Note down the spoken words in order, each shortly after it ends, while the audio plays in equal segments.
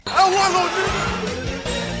I want no nigga.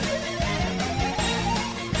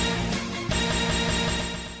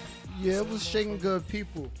 Yeah, it was shaking good,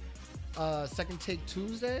 people. Second Take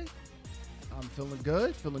Tuesday. I'm feeling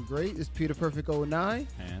good, feeling great. It's Peter Perfect 09.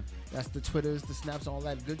 Man. That's the Twitters, the snaps, all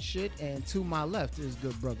that good shit. And to my left is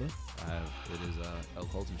good brother. It is El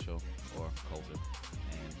Colton show, or Colton,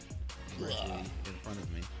 and directly in front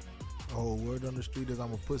of me. Oh, word on the street is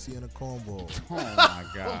I'm a pussy and a cornball. Oh my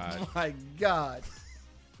God! Oh my God.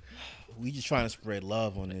 We just trying to spread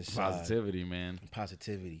love on this Positivity, man.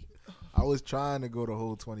 Positivity. I was trying to go the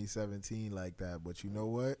whole 2017 like that, but you know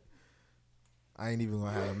what? I ain't even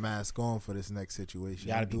gonna have a mask on for this next situation.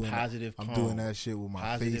 You gotta be positive. I'm doing that shit with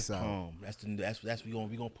my face out. That's we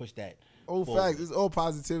gonna push that. Oh, facts. It's all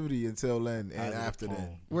positivity until then and after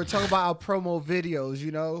then. We're talking about our promo videos,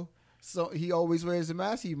 you know. So he always wears a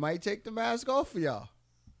mask. He might take the mask off for y'all.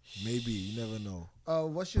 Maybe, you never know.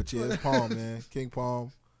 What's your But yeah, it's Palm, man. King Palm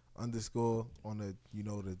 _ on the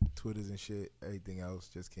the Twitters and shit. Everything else,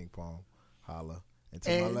 just King Palm. Holla. And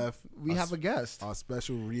to my left, we have a guest. Our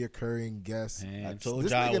special reoccurring guest. Man. I told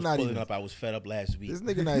y'all I was pulling up. I was fed up last week. This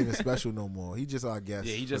nigga not even special no more. He just our guest.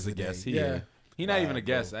 Yeah, he just a guest. He not even a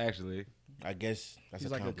guest, actually. I guess that's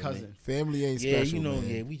He's like a cousin. Family ain't special. Yeah, man.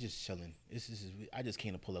 Yeah, we just chilling. I just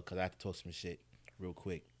came to pull up because I have to talk some shit real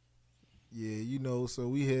quick. Yeah, so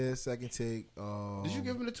we here, second take. Did you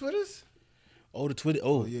give him the Twitters? Oh, the Twitter.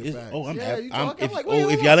 Oh, yeah.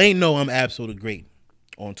 If y'all ain't know, I'm absolutely great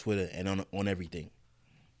on Twitter and on everything.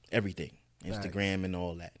 Everything. Instagram and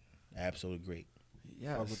all that. Absolutely great.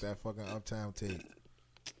 Yeah. Fuck with that fucking Uptown take.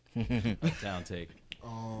 Uptown take.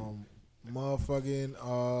 Motherfucking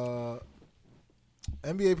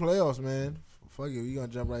NBA playoffs, man. Fuck it, we gonna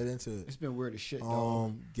jump right into it. It's been weird as shit,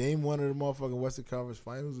 dog. Game 1 of the motherfucking Western Conference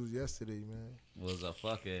Finals was yesterday, man. Was a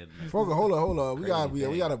fucking. Hold on. We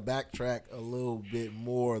gotta backtrack a little bit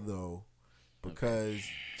more though, because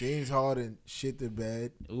James Harden shit the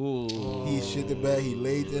bed. Ooh, he shit the bed. He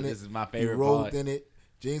laid in it. This is my favorite. He rolled part. in it.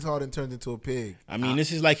 James Harden turned into a pig. I mean,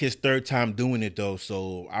 this is like his third time doing it though,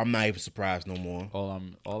 so I'm not even surprised no more. All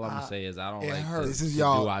I'm gonna say is I don't like hurts. This is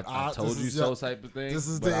y'all. I told you so type of thing. This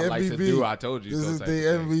is but the I MVP. like to do. I told you. This so is type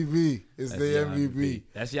the of thing. MVP. It's the MVP.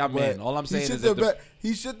 That's y'all man. All I'm saying is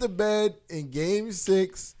he shit the bed in Game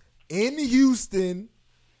 6 in Houston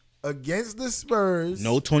against the Spurs.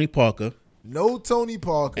 No Tony Parker. No Tony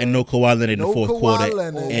Parker. And no Kawhi Leonard in the fourth quarter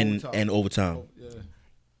and overtime. Oh, yeah.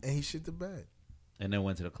 And he shit the bed. And then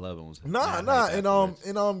went to the club and was in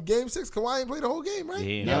Game 6, Kawhi ain't played the whole game,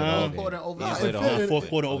 right? Fourth quarter overtime. Fourth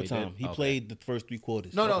quarter overtime. He played the first 3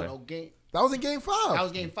 quarters. No. Game. That was in Game 5. That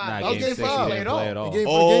was Game 5. Nah, That was Game 5. He didn't play at all. Game 6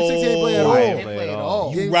 he ain't play at all. He didn't play at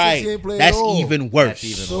all. Game Right. 6 he ain't play That's at all. even worse.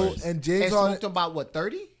 That's even worse. And James And Harden smoked about what,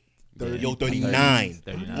 30? 39.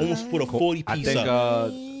 39. Almost put a 40 I piece think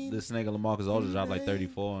up. this nigga LaMarcus Aldridge dropped like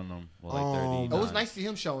 34 on them. Or like 30. It was nice to see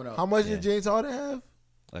him showing up. How much did James Harden have?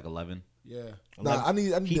 Like 11. Yeah. Nah, I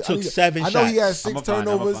need. He took 7 shots. I know he had 6 I'ma find it.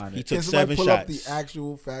 turnovers. He Can took somebody 7 pull shots. up the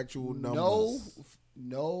actual factual numbers?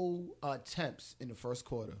 No attempts in the first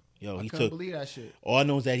quarter. Yo, I he couldn't took. believe that shit. All I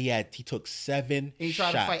know is that he took 7 And he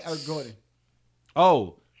tried shots. to fight Eric Gordon.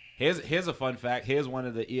 Oh, here's a fun fact. Here's one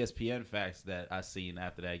of the ESPN facts that I seen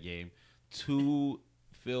after that game. 2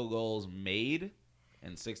 field goals made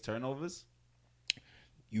and 6 turnovers.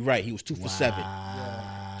 You're right. He was 2 for 7.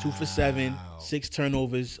 Yeah. 2 for 7, 6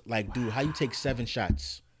 turnovers. Like, dude, how you take 7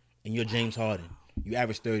 shots and you're James Harden? You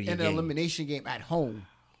average 30 a In game. an elimination game at home.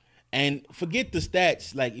 And forget the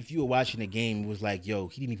stats. Like, if you were watching the game, it was like, yo,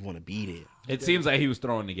 he didn't even want to be there. It seems like he was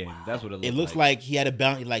throwing the game. That's what it looked like. It looks like he had a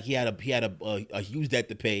bounty, like he had a huge debt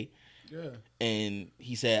to pay. Yeah. And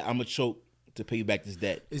he said, I'm gonna choke to pay you back this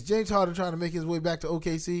debt. Is James Harden trying to make his way back to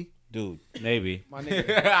OKC? Dude. Maybe. My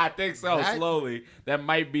nigga. I think so. That- slowly. That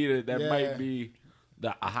might be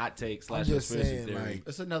a hot take / I'm just conspiracy saying, theory. like,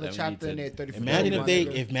 It's another that we chapter in need there. to-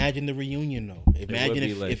 34. Imagine the reunion though.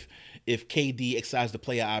 Imagine would be if KD exercises the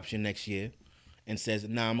player option next year and says,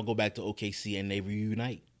 nah, I'm gonna go back to OKC and they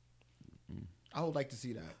reunite. I would like to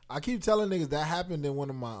see that. I keep telling niggas that happened in one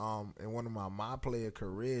of my player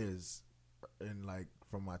careers, in like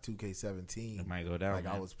from my 2K17. It might go down. Like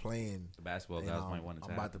man. I was playing. The basketball and, guys might want to I'm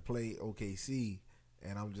tap. about to play OKC,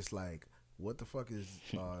 and I'm just like, what the fuck is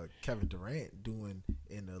Kevin Durant doing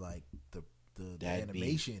in the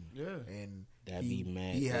animation? And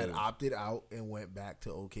he had opted out and went back to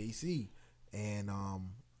OKC, and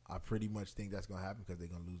I pretty much think that's gonna happen because they're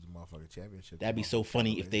gonna lose the motherfucking championship. That'd be so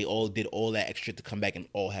funny if they all did all that extra to come back and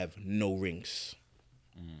all have no rings.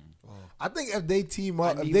 I think if they team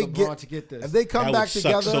up, I if need they LeBron to get this. if they come That back would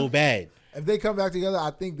suck together, so bad. If they come back together,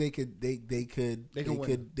 I think they could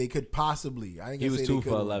possibly. I ain't he gonna was say 2 they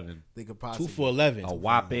for 11. They could possibly 2 for 11. A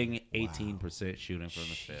whopping 18% shooting from the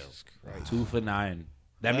field. Christ. 2 for 9.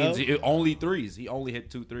 That means only threes. He only hit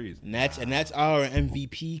 2 threes. And that's our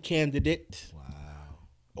MVP candidate. Wow.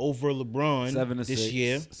 Over LeBron 7 this assists,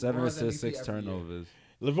 year. 7 assists, MVP 6 turnovers.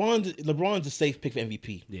 LeBron's a safe pick for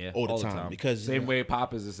MVP. Yeah, all the time because same way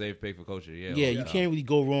Pop is a safe pick for coacher. Yeah, you can't really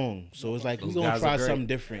go wrong. So it's like we're gonna try something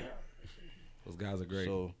different. Those guys are great.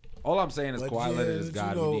 So all I'm saying is Kawhi Leonard is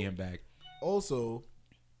God. We need him back. Also,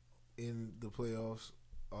 in the playoffs,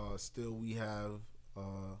 still we have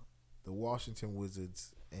the Washington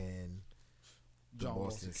Wizards and the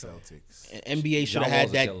Boston Celtics. NBA should have had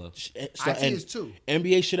that.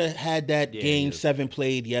 NBA should have had that Game 7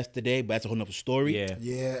 played yesterday, but that's a whole nother story.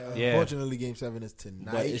 Yeah. Unfortunately, Game 7 is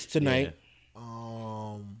tonight. But it's tonight.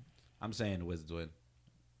 Yeah. I'm saying the Wizards win.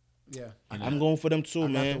 Yeah, I'm going for them too,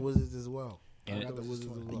 man. I got the Wizards as well.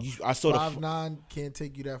 I saw 5'9" can't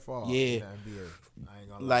take you that far. Yeah, in the NBA. I ain't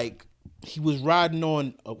gonna like he was riding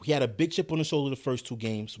on. He had a big chip on his shoulder the first 2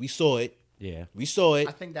 games. We saw it. Yeah, we saw it.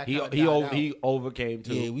 I think that he overcame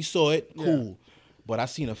too. Yeah, we saw it. Cool, but I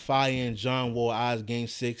seen a fire in John Wall eyes Game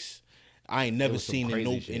 6. I ain't never seen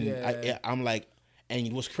it. I'm like,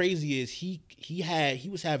 and what's crazy is he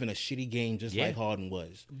was having a shitty game just like Harden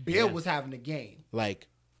was. Bill was having a game. Like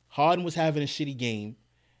Harden was having a shitty game,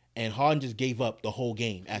 and Harden just gave up the whole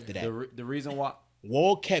game after that. The reason why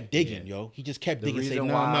Wall kept digging, yo. He just kept digging, saying,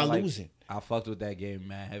 "No, I'm not losing." I fucked with that game,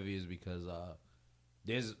 man, heavy is because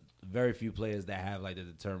there's very few players that have like the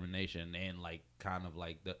determination and like kind of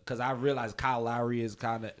like because I realized Kyle Lowry,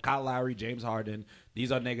 James Harden.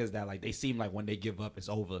 These are niggas that like they seem like when they give up, it's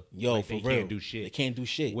over. Yo, like, for they real, can't do shit. They can't do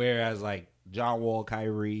shit. Whereas like John Wall,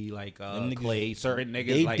 Kyrie, like Clay, certain niggas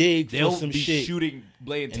they like dig they'll for some be shit. shooting,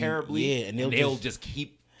 playing terribly, and they'll just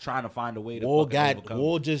keep trying to find a way to overcome.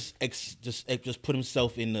 Wall just put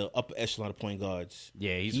himself in the upper echelon of point guards.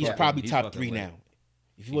 Yeah, he's probably top 3 now.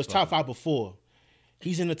 If he was top 5 before,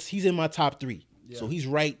 he's in my top 3. Yeah. So he's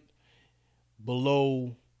right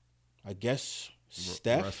below, I guess,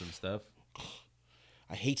 Steph. Russ and Steph.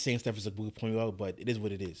 I hate saying Steph is a good point guard, but it is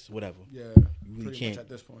what it is. Whatever. Yeah, you really pretty can't much at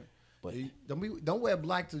this point. But don't wear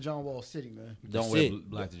black to John Wall City, man. Don't wear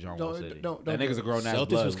black to John Wall City. That nigga's a grown ass Celtics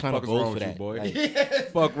blood. was kind of bold for that. Boy. Like,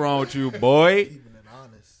 fuck wrong with you, boy? Keeping it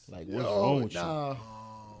honest. Like what's wrong with you?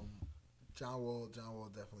 John Wall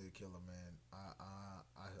definitely a killer, man.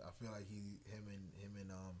 I feel like him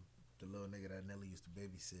and the little nigga that Nelly used to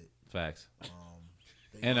babysit. Facts.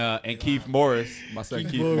 And Keith Morris, my son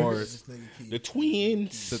Keith Morris. The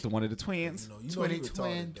twins. One of the twins.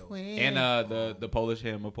 Twin. And the Polish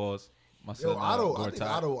hammer pause. My son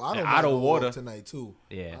Otto Water tonight too.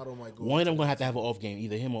 Yeah. One of them gonna have to have an off game,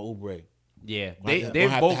 either him or Oubre. Yeah,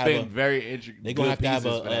 they've both been very interesting. They're gonna have to have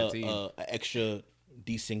a extra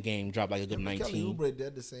decent game, drop like a good 19. Kelly Oubre, they're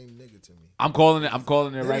the same nigga to me. I'm calling it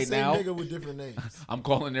they're right the same now. Nigga with different names. I'm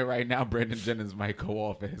calling it right now. Brandon Jennings might go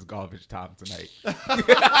off at his garbage time tonight.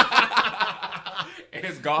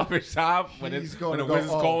 His garbage time when the Wizards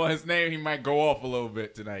call his name, he might go off a little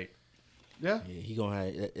bit tonight. Yeah, he gonna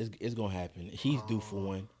have, it's gonna happen. He's due for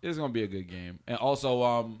one. It's gonna be a good game, and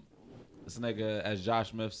also this nigga, as Josh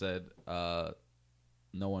Smith said,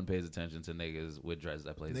 no one pays attention to niggas with dreads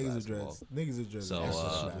that play basketball. Niggas with dreads.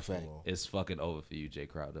 So it's fucking over for you, Jay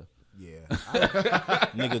Crowder. Yeah,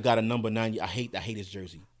 nigga got a number 9. I hate his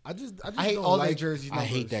jersey. I hate all their jerseys. I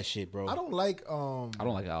hate that shit, bro. I don't like Al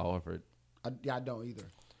Horford. I don't either.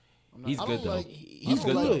 He's good though. He's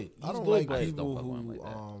good. I don't like people who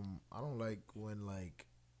I don't like when like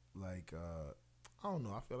I don't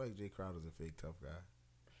know. I feel like Jay Crowder's a fake tough guy.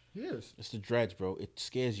 He is. It's the dreads, bro. It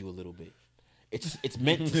scares you a little bit. It's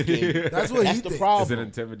meant to scare you. That's what That's he the problem. It's an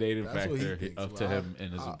intimidating factor up to him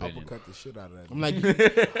in his opinion. I'll cut the shit out of that. I'm like,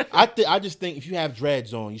 I just think if you have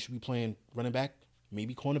dreads on, you should be playing running back,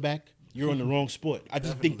 maybe cornerback. You're in the wrong sport. I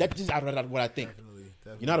just think that's just out of what I think. Definitely.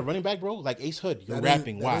 You're not a running back, bro. Like Ace Hood, you're that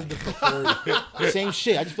rapping. Is, Why? Same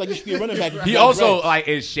shit. I just feel like you should be a running back. He also like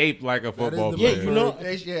is shaped like a football player. Yeah, you know.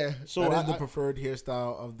 Yeah. So that is the preferred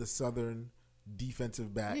hairstyle of the Southern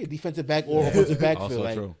defensive back. Yeah, defensive back or offensive backfield. Also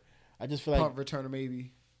like, true. I just feel like punt returner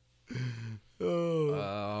maybe.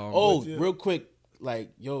 real quick, like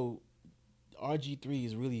RG3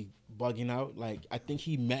 is really bugging out. Like, I think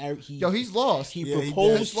he married. He's lost. He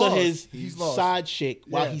proposed to his side chick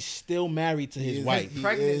while he's still married to his wife.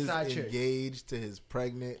 Pregnant side chick. Engaged to his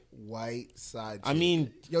pregnant white side chick. I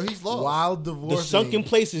mean, he's lost. While divorcing. The sunken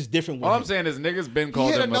place is different. All I'm saying is niggas been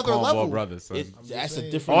called him a cornball brother. So. That's a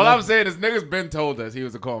different. All I'm saying is niggas been told us he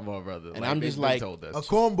was a cornball brother. And I'm just like, told us. A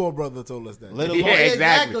cornball brother told us that. Yeah,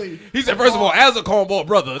 exactly. He said, first of all, as a cornball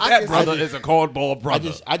brother, that brother is a cornball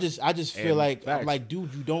brother. I just feel like, I'm like,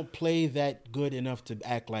 dude, you don't play that good enough to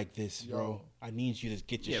act like this, bro. I need you to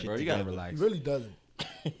get your shit bro, together. You gotta relax. He really doesn't.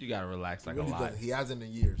 You gotta relax like really a lot. He hasn't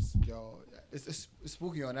in years. Yo, it's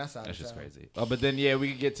spooky on that side. That's just crazy. But then we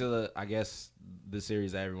can get to the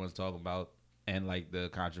series that everyone's talking about and like the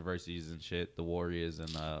controversies and shit, the Warriors and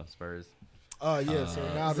Spurs. Oh yeah, so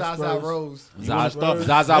now the Zaza Spurs, Rose,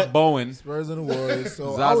 Zaza Bowen, Spurs and the Warriors.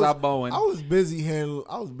 So Zaza Bowen. I was busy,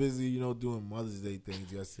 doing Mother's Day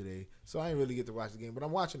things yesterday, so I didn't really get to watch the game. But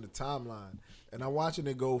I'm watching the timeline, and I'm watching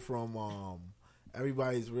it go from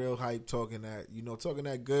everybody's real hype talking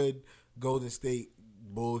that good Golden State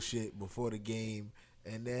bullshit before the game,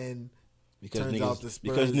 and then turns out the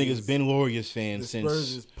Spurs niggas been Warriors fans since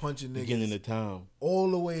Spurs is punching beginning of time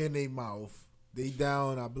all the way in their mouth. They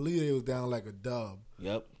down, I believe they was down like a dub.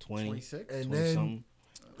 Yep, 26. And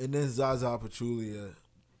then Zaza Pachulia,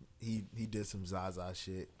 he did some Zaza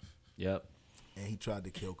shit. Yep. And he tried to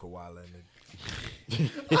kill Kawhi Leonard.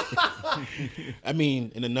 I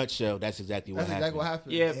mean, in a nutshell, that's exactly what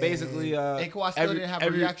happened. Yeah, basically, and Kawhi still didn't have a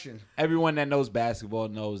reaction. Everyone that knows basketball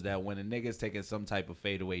knows that when a nigga's taking some type of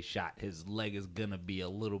fadeaway shot, his leg is gonna be a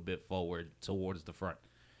little bit forward towards the front.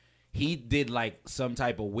 He did like some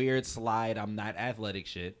type of weird slide. I'm not athletic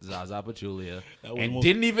shit, Zaza Pachulia, and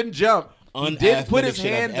didn't even jump. He did put his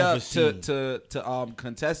hand up to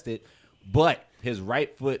contest it, but his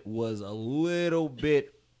right foot was a little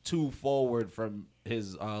bit too forward from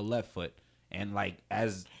his left foot, and like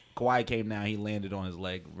as Kawhi came down, he landed on his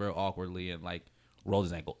leg real awkwardly and like rolled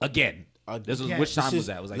his ankle again. This was which time was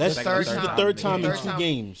that? It was like the third time in 2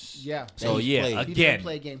 games. Yeah. So again. He didn't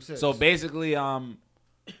play game 6. So basically,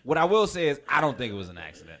 what I will say is I don't think it was an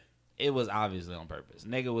accident. It was obviously on purpose.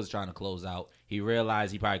 Nigga was trying to close out. He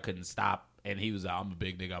realized he probably couldn't stop, and he was like, I'm a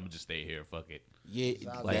big nigga. I'm going to just stay here. Fuck it. Yeah,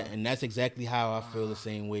 and that's exactly how I feel the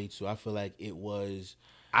same way, too. I feel like it was...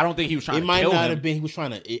 I don't think he was trying to kill him. It might not have been he was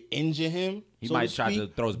trying to injure him. He might try to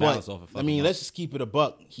throw his balance off. I mean, let's just keep it a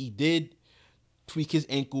buck. He did tweak his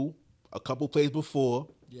ankle a couple plays before.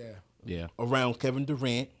 Yeah. Around Kevin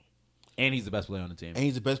Durant. And he's the best player on the team. And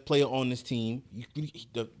he's the best player on this team.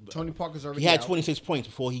 Tony Parker's already He had 26 points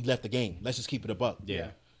before he left the game. Let's just keep it a buck. Yeah.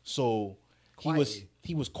 So he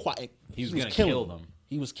was quiet. He was going to kill them.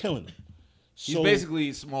 He was killing them. He's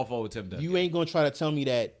basically small forward Tim Duncan. You ain't going to try to tell me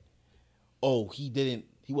that,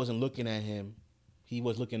 he wasn't looking at him. He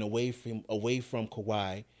was looking away from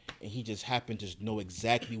Kawhi, and he just happened to know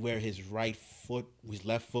exactly where his left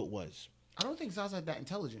foot was. I don't think Zaza's that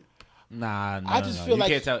intelligent. Nah, I just feel you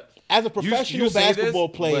like can't tell. As a professional basketball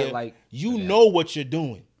player, like know what you're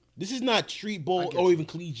doing. This is not street ball or even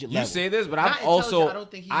collegiate level. You say this, but I've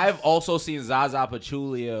also seen Zaza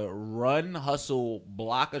Pachulia run, hustle,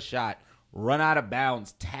 block a shot, run out of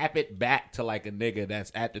bounds, tap it back to like a nigga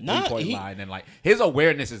that's at the 3-point line, and like his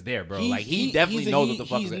awareness is there, bro. He definitely knows what the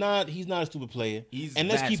fuck he's is. He's not a stupid player. And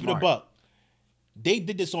let's keep it a buck. They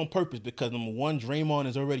did this on purpose because, number one, Draymond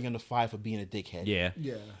is already under fire for being a dickhead. Yeah.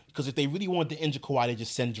 Because if they really wanted to injure Kawhi, they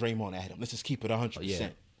just send Draymond at him. Let's just keep it 100%. Yeah.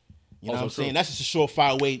 You know what I'm saying? That's just a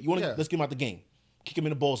surefire way. Let's get him out the game. Kick him in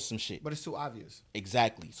the balls or some shit. But it's too obvious.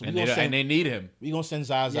 Exactly. So and they need him. We're going to send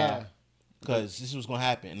Zaza because this is what's going to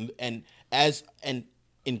happen. And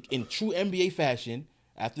in true NBA fashion,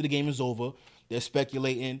 after the game is over, they're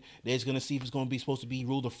speculating. They're going to see if it's going to be supposed to be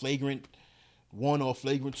ruled a flagrant 1 or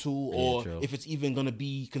flagrant 2, or if it's even going to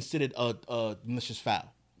be considered a malicious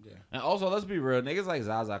foul. Yeah. And also, let's be real, niggas like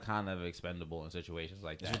Zaza kind of expendable in situations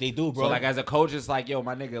like that. That's what they do, bro. So, like, as a coach, it's like, yo,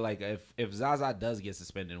 my nigga, like, if Zaza does get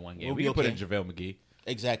suspended in one game, we can put in JaVale McGee.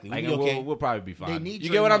 Exactly. Like, we'll probably be fine. You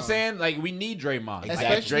get what I'm saying? Like, we need Draymond. Exactly.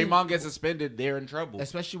 Like, if Draymond gets suspended, they're in trouble.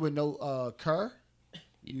 Especially with no Kerr.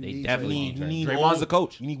 They definitely need Draymond's the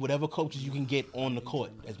coach. You need whatever coaches you can get on the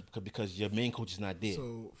court because your main coach is not there.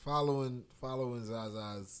 So following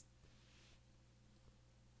Zaza's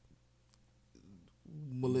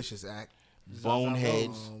malicious act,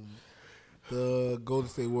 boneheads, the Golden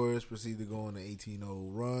State Warriors proceed to go on an 18-0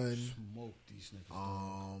 run. Smoke these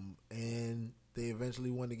niggas. And they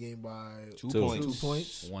eventually won the game by 2 points. 2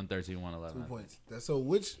 points. 113, 111. 2 points. So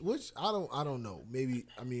which I don't know. Maybe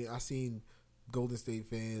I seen Golden State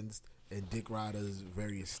fans and Dick Riders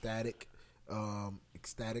very ecstatic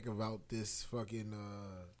ecstatic about this fucking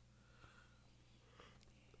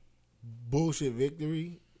bullshit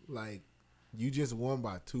victory. Like, you just won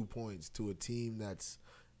by 2 points to a team that's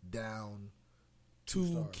down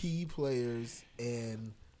two key players,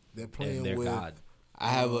 and they're playing with God. I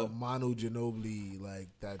have a Manu Ginobili. Like,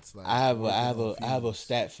 that's like I have a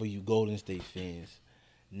stat for you Golden State fans.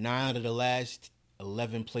 9 out of the last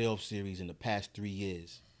 11 playoff series in the past 3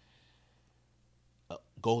 years,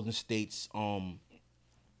 Golden State's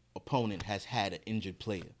opponent has had an injured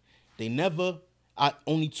player. They never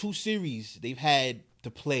only 2 series they've had to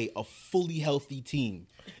play a fully healthy team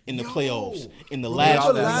in the playoffs in the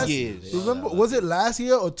last 3 years. Remember, was it last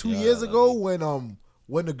year or 2 years ago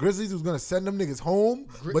when the Grizzlies was gonna send them niggas home,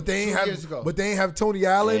 but they ain't have Tony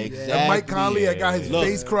Allen and Mike Conley that got his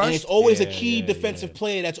face crushed. And it's always a key defensive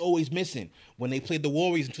player that's always missing. When they played the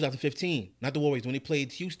Warriors in 2015, not the Warriors, when they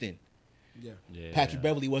played Houston, Patrick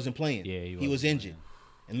Beverly wasn't playing. Yeah, he was injured,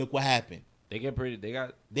 and look what happened. They get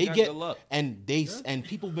good luck, and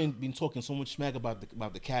people been talking so much smack about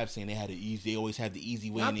the Cavs, saying they had it easy. They always have the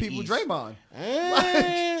easy way. Not in the people, East.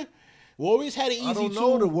 Draymond. Warriors had it easy. I don't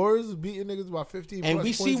know. The Warriors beating niggas by 15 and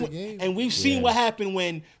plus points a game. And we've seen what happened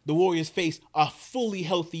when the Warriors faced a fully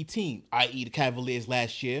healthy team, i.e. the Cavaliers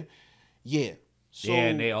last year. Yeah. So,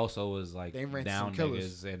 and they also was like down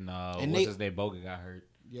niggas, and what's his name, Bogut got hurt.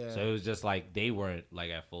 Yeah. So it was just like they weren't like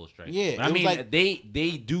at full strength. Yeah. But I mean, like,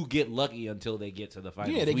 they do get lucky until they get to the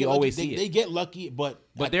finals. Yeah, we always see it. They get lucky, but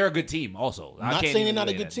they're a good team also. I'm not saying they're not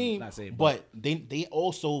a good team, but they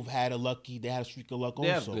also had a streak of luck also.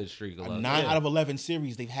 They have a good streak of luck. 9 out of 11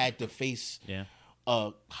 series they've had to face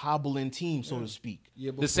a hobbling team, so to speak.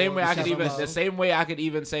 Yeah, the same way I could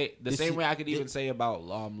even say about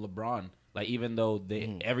LeBron. Like, even though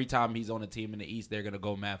every time he's on a team in the East, they're gonna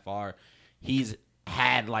go mad far. He's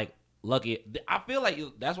had like lucky. I feel like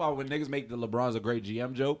that's why when niggas make the LeBron's a great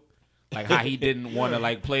GM joke, like how he didn't want to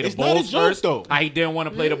like play the Bulls first, though. How he didn't want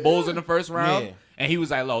to play the Bulls in the first round, and he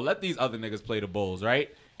was like, "Lo, let these other niggas play the Bulls,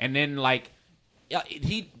 right?" And then like,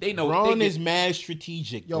 they know Bron is mad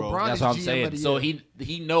strategic, bro. Bron that's what I'm saying. So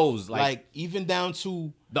he knows like even down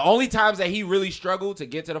to the only times that he really struggled to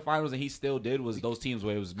get to the finals, and he still did, was those teams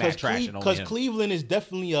where it was mad trash. Because Cleveland is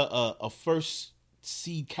definitely a first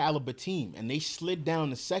seed caliber team, and they slid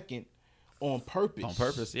down the second on purpose. On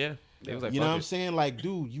purpose, yeah. They was like, you know what I'm saying? Like,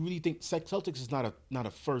 dude, you really think Celtics is not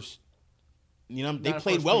a first? You know, they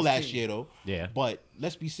played well last year though. Yeah. But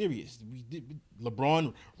let's be serious.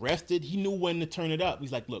 LeBron rested. He knew when to turn it up.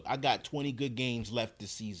 He's like, look, I got 20 good games left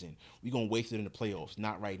this season. We're gonna waste it in the playoffs.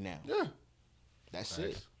 Not right now. Yeah. That's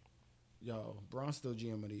it. Yo, Bron's still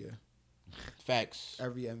GM of the year. Facts.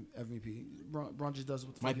 Every MVP. Bron just does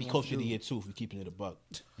what the might be coach of the year too if we're keeping it a buck.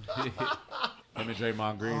 Him and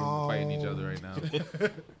Draymond Green fighting each other right now.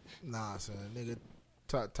 Nah, son, nigga.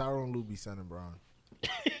 Tyronn Lue be sending Bron.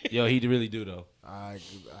 Yo, he really do though. I've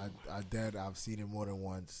seen it more than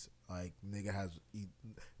once. Like,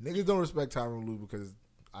 niggas don't respect Tyronn Lue because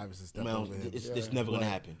Iverson stepped over him. It's never gonna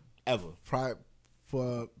happen ever.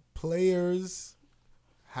 For players,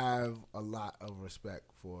 have a lot of respect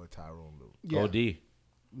for Tyronn Lue. Yeah. OD.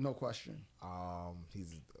 No question.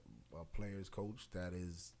 He's a player's coach that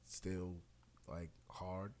is still like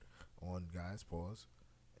hard on guys. Pause.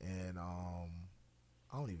 And I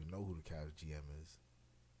don't even know who the Cavs GM is.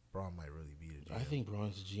 Bron might really be the GM. I think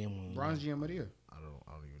Bron's the GM. Bron's GM of the year. I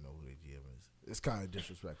don't even know who the GM is. It's kind of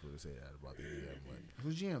disrespectful to say that about the GM. But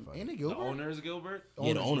who's GM? Ain't it Gilbert? The owner is Gilbert?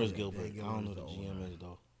 Yeah, the owner is Gilbert. I don't know who the GM is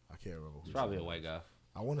though. I can't remember. It's probably a white guy.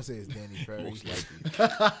 I want to say it's Danny Ferry. Most likely.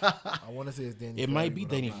 I want to say it's Danny Ferry. It might be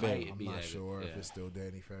Danny Ferry. I'm not sure if it's still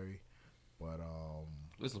Danny Ferry. But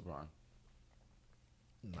it's LeBron.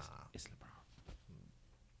 Nah. It's LeBron.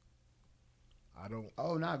 I don't.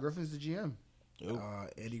 Oh, nah. Griffin's the GM.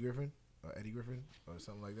 Eddie Griffin or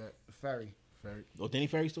something like that. Ferry. Oh, Danny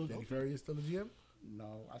Ferry still? Danny Ferry is still the GM?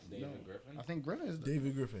 No, David Griffin. I think Griffin is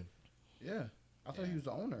David Griffin. Yeah, I thought he was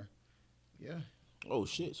the owner. Yeah. Oh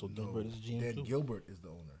shit! So Gilbert is GM then too. Gilbert is the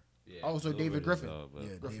owner. Yeah, so Gilbert David Griffin.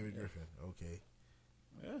 David Griffin. Okay.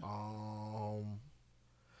 Yeah.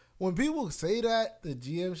 When people say that the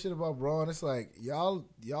GM shit about Bron, it's like y'all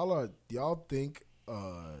think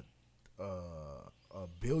a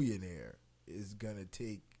billionaire is gonna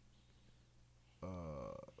take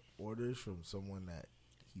orders from someone that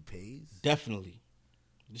he pays? Definitely.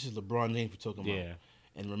 This is LeBron James we're talking about. Yeah.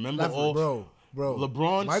 And remember bro.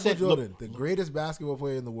 LeBron Michael Jordan, the greatest basketball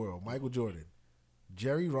player in the world, Michael Jordan.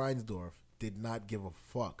 Jerry Reinsdorf did not give a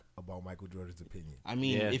fuck about Michael Jordan's opinion. I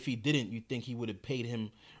mean, if he didn't, you'd think he would have paid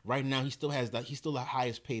him. Right now, he still has that. He's still the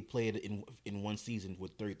highest paid player in one season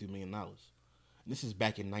with $33 million. This is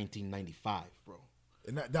back in 1995, bro.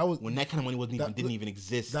 And that was when that kind of money didn't even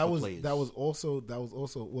exist. That for was players. that was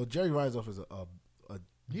also well, Jerry Reinsdorf is a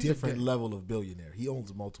different level of billionaire. He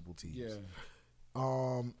owns multiple teams. Yeah.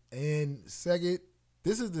 And second,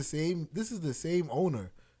 this is the same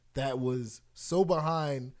owner that was so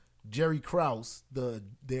behind Jerry Krause, the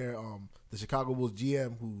Chicago Bulls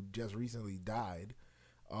GM who just recently died.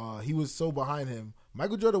 He was so behind him.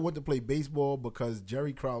 Michael Jordan went to play baseball because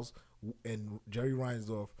Jerry Krause and Jerry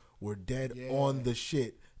Reinsdorf were dead on the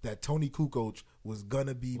shit that Tony Kukoc was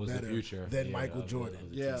gonna be better than Michael Jordan.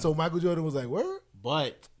 Yeah. So Michael Jordan was like, "Where?"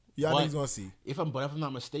 But y'all niggas gonna see. If I'm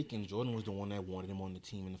not mistaken, Jordan was the one that wanted him on the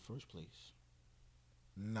team in the first place.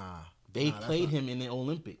 Nah. They played him in the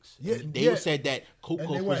Olympics. Yeah, they said that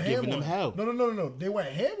Kukoc was giving them hell. No. They went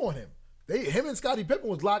ham on him. Him and Scottie Pippen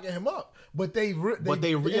was locking him up, but they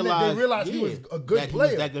realized he was a good player.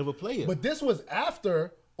 He was that good of a player. But this was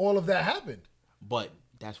after all of that happened. But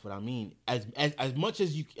that's what I mean. As much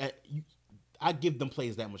as you I give them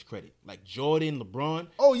players that much credit. Like Jordan, LeBron.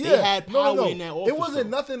 Oh yeah, they had power in that office.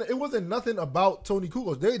 It wasn't nothing about Tony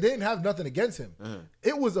Kukoc. They didn't have nothing against him.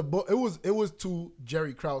 It was to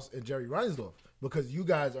Jerry Krause and Jerry Reinsdorf, because you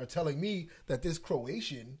guys are telling me that this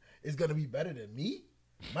Croatian is gonna be better than me,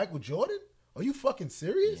 Michael Jordan. Are you fucking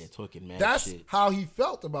serious? Yeah, talking mad That's shit. how he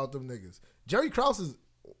felt about them niggas. Jerry Krause is.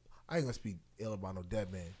 I ain't gonna speak ill about no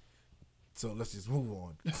dead man. So let's just move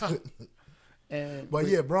on. But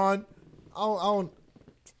yeah, Bron, I don't.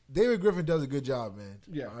 David Griffin does a good job, man.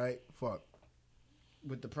 Yeah. All right. Fuck.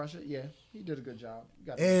 With the pressure, yeah, he did a good job.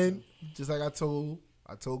 And just like I told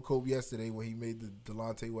Kobe yesterday when he made the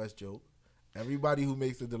Delonte West joke, everybody who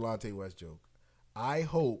makes the Delonte West joke, I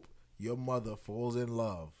hope your mother falls in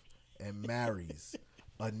love and marries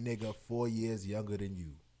a nigga 4 years younger than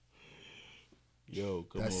you. Yo,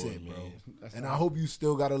 come That's on, it, bro. man. And I hope you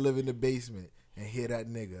still gotta live in the basement and hear that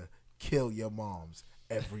nigga kill your moms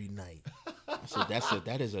every night. So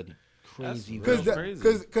that is a crazy. Because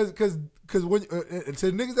when to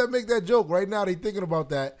the niggas that make that joke right now, they thinking about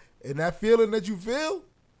that, and that feeling that you feel.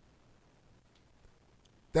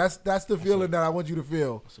 That's the feeling that I want you to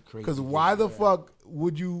feel. Because why the fuck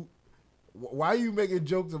would you? Why are you making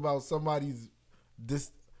jokes about somebody's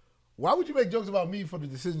this? Why would you make jokes about me for the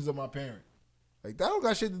decisions of my parent? Like, that don't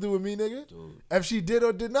got shit to do with me, nigga. Dude. If she did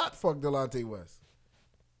or did not fuck Delonte West,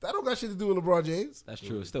 that don't got shit to do with LeBron James. That's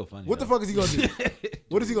true. It's still funny. What the fuck is he gonna do?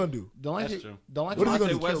 What is he gonna do? That's true. What is he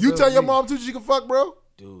gonna do? You tell your mom too she can fuck, bro?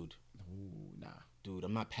 Dude. Ooh, nah. Dude,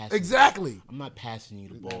 I'm not passing. Exactly. I'm not passing you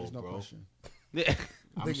the ball, no bro. Question.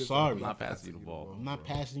 I'm sorry. I'm not passing you the ball. I'm not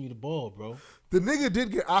passing you the ball, bro. The nigga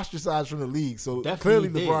did get ostracized from the league, so clearly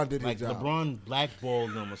LeBron did his job. LeBron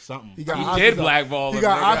blackballed him or something. He did blackball him. He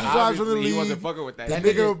got ostracized from the league. He wasn't fucking with that.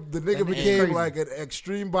 The nigga became like an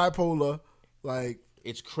extreme bipolar. Like,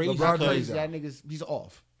 it's crazy because that nigga's he's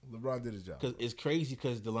off. LeBron did his job. Cause it's crazy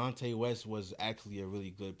because Delonte West was actually a really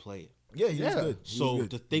good player. Yeah, he was good. So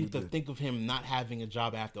to think of him not having a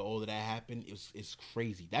job after all of that happened, it's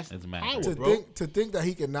crazy. That's power, bro. To think that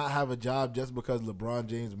he could not have a job just because LeBron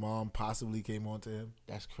James' mom possibly came on to him.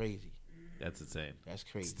 That's crazy. That's insane. That's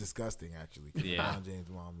crazy. It's disgusting, actually. Yeah. LeBron James'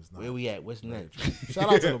 mom is not. Where we at? What's next?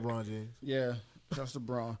 Shout out to LeBron James. Yeah. Trust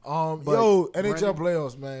LeBron. NHL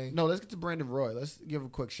playoffs, man. No, let's get to Brandon Roy. Let's give a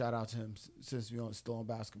quick shout out to him since we're still on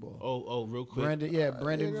basketball. Oh, real quick.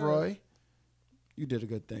 Brandon Roy. You did a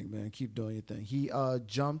good thing, man. Keep doing your thing. He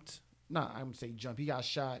jumped. I'm gonna say jump. He got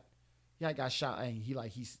shot. Yeah, got shot, and he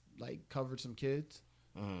covered some kids,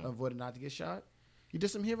 avoided not to get shot. He did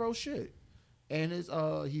some hero shit, and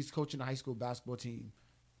he's coaching the high school basketball team.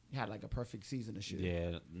 He had like a perfect season and shit.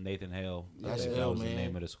 Yeah, Nathan Hale. That's that ill, was man. the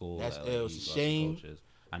name of the school. That's ill. Shame.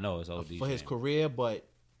 I know it's OD for his career, but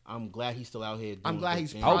I'm glad he's still out here. I'm glad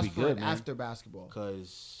he's things. prospering after basketball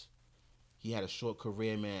because he had a short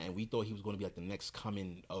career, man, and we thought he was going to be like the next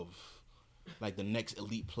coming of, like the next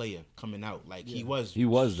elite player coming out. Like he was. He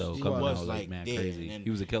was though. He coming was out, like man, there. crazy. And then he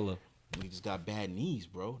was a killer. He just got bad knees,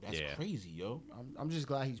 bro. That's crazy, yo. I'm just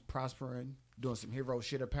glad he's prospering, doing some hero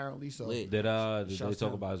shit apparently. So did they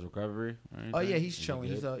talk about his recovery? Oh yeah, he's chilling.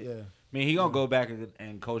 He's yeah. I mean, he gonna go back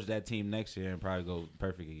and coach that team next year and probably go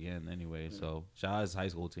perfect again anyway. So shout out his high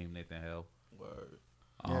school team, Nathan Hale. Word.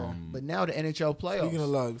 But now the NHL playoffs. Speaking of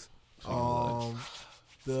lugs,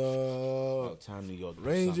 the New York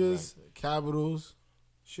Rangers, Capitals,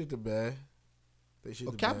 shit the bed. They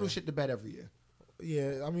shit the Capitals bed. shit the bed every year.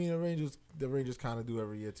 Yeah, I mean the Rangers kind of do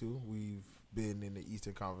every year too. We've been in the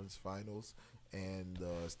Eastern Conference Finals and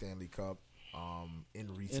the Stanley Cup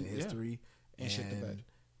in recent history, and shit the bed.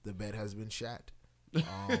 The bed has been shat.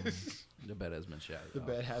 The bet has been shot. The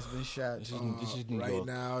bet has been shot. This is New right York.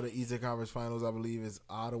 now, the Eastern Conference Finals, I believe, is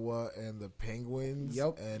Ottawa and the Penguins.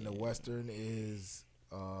 Yep. And the Western is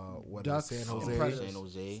Ducks San and Jose, San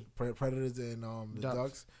Jose. Predators, and the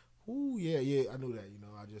Ducks. Ooh, yeah, I knew that.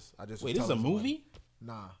 I just wait. This is a movie?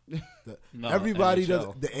 Nah. No, Everybody NHL. does.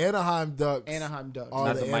 The Anaheim Ducks. Anaheim Ducks. Are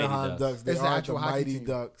Not the the Mighty Anaheim Ducks. Ducks. They It's the are actual the hockey Mighty team.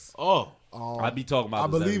 Ducks. Oh, I be talking about. I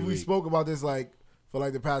this believe every we week. spoke about this for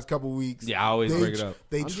the past couple weeks. Yeah, I always bring it up.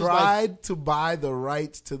 They I'm just tried to buy the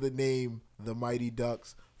rights to the name the Mighty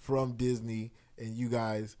Ducks from Disney, and you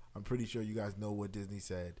guys, I'm pretty sure you guys know what Disney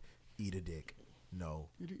said. Eat a dick. No,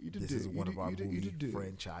 this is one of our movie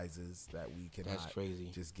franchises that we cannot. that's crazy.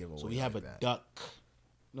 Just give away. So we have like a that. duck.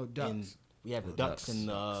 No, Ducks. We have the The Ducks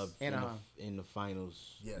Ducks. in the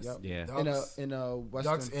finals. Yes. Yep. Yeah. Ducks, In a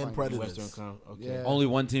Western Ducks and Finals. Predators. Western okay. Yeah. Only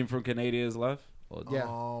one team from Canada is left. Or Yeah.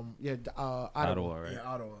 Um, Ottawa. Ottawa, right? yeah,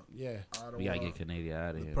 Ottawa. Yeah, Ottawa. We gotta get Canada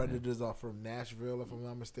out of The here. Predators are from Nashville, if I'm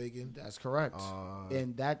not mistaken. that's correct.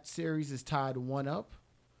 And that series is tied 1-1.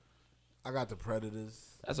 I got the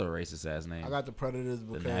Predators. That's a racist ass name. I got the Predators the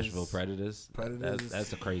because Nashville Predators. Predators,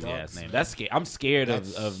 That's a crazy Ducks. ass name. That's scary. I'm scared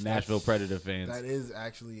of Nashville Predator fans. That is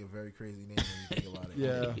actually a very crazy name when you think about it.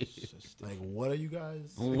 Yeah. Like, what are you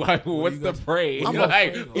guys? What's you the guys- parade? I'm Like,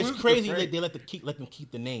 afraid of? It's who's the crazy parade? that they let them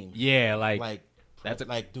keep the name. Yeah, like That's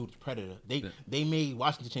like, dude, Predator. They made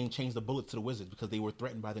Washington change the Bullets to the Wizards because they were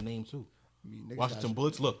threatened by the name too. Niggas Washington got-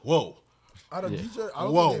 Bullets. Look, whoa. I don't, Yeah. I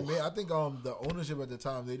don't Whoa. think they made. I think the ownership at the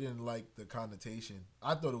time, they didn't like the connotation.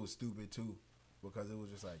 I thought it was stupid too because it was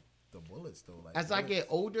just like the Bullets though. Like, As I get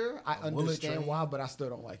older, I a bullet understand train. why, but I still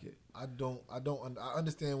don't like it. I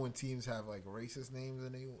understand when teams have like racist names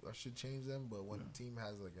and they should change them, but when a team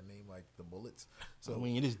has like a name like the Bullets, so I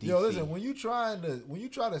mean, it is DC. yo, listen, when you try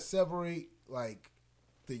to separate like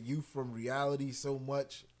the youth from reality so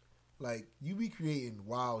much, like you be creating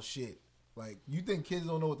wild shit. Like you think kids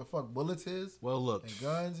don't know what the fuck bullets is? Well, look, And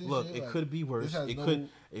guns and look, shit? it Like, could be worse. this has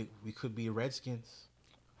We could be Redskins.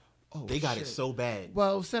 Oh, They got shit. it so bad.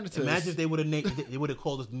 Well, Senators. Imagine if they would have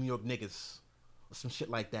called us New York niggas or some shit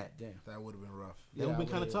like that. Damn. That would have been rough. That would have been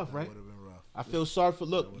kind of tough, That right? would have been rough. I feel sorry for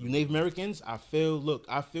you Native Americans. I feel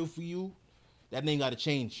for you. That name got to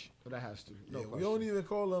change. But that has to. No Yeah, we question. don't even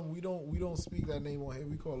call them. We don't speak that name on here.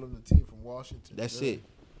 We call them the team from Washington. That's it.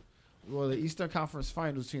 Well, the Eastern Conference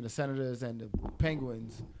Finals between the Senators and the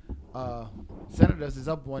Penguins. Senators is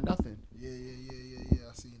up 1-0. Yeah.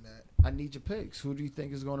 I seen that. I need your picks. Who do you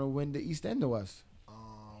think is going to win the East and the West?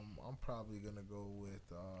 I'm probably gonna go with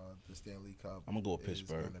the Stanley Cup. I'm gonna go with It's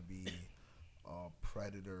Pittsburgh. gonna be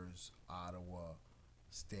Predators, Ottawa,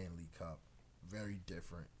 Stanley Cup. Very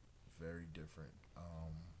different. Very different.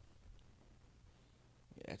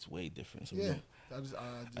 Yeah, that's way different. So Yeah, I just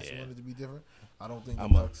Yeah. wanted to be different. I don't think I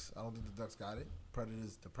the Ducks got it.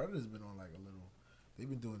 The Predators been on like a little. They've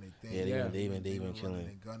been doing their thing. Yeah, they've been running killing.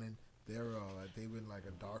 and gunning. They're they've been like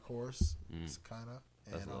a dark horse, kind of.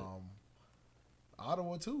 That's And lit.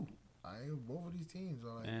 Ottawa too. Both of these teams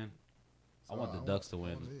are like. Man, I So want the Ducks to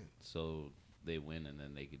win, wanna see it. so they win, and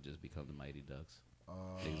then they could just become the Mighty Ducks.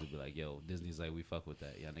 Niggas would be like, yo, Disney's like, we fuck with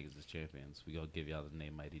that. Y'all niggas is champions. We gonna give y'all the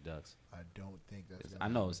name Mighty Ducks. I don't think that's. I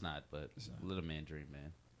know it's not, but little man dream,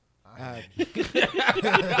 man.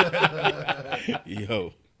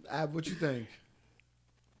 Yo, Ab, what you think?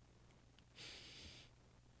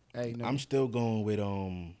 Hey, no. I'm still going with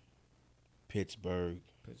Pittsburgh.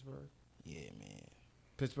 Pittsburgh. Yeah, man.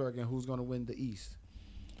 Pittsburgh, and who's going to win the East?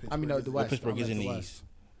 Pittsburgh I mean, no, is- the West. Pittsburgh is I in meant the West. East.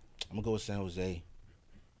 I'm gonna go with San Jose.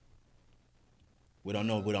 We don't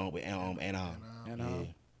know. We don't. With Anaheim. And Yeah.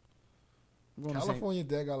 I'm going to say, California,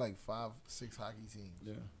 they got like 5-6 hockey teams.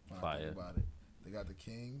 yeah. When I Fire. think about it, they got the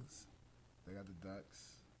Kings, they got the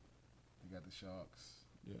Ducks, they got the Sharks.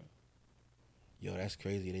 Yo, that's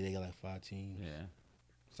crazy. They got like 5 teams. Yeah.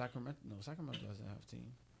 Sacramento doesn't have a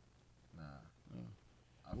team. Nah,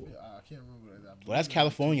 I can't remember that. Well, that's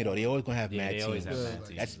California though. They always gonna have Yeah, mad they always teams. have Yeah. mad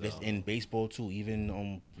teams. That's so. in baseball too.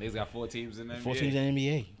 Even Niggas got 4 teams in the 4 NBA. teams in the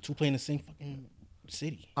NBA. 2 playing the same fucking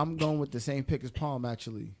city. I'm going with the same pick as Palm,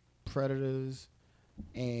 actually. Predators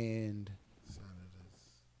and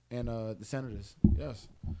Senators. the Senators. Yes.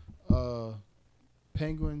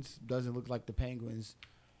 Penguins doesn't look like the Penguins.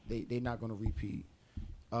 They're not going to repeat.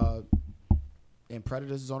 And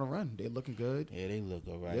Predators is on a run. They're looking good. Yeah, they look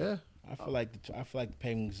alright. Yeah. I feel like the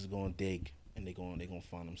Penguins is gonna dig and they gonna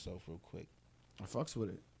find themselves real quick. I fucks with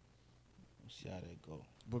it. Let's see how that go.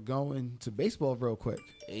 We're going to baseball real quick.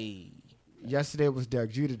 Hey, Yesterday was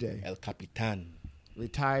Derek Jeter Day. El Capitan.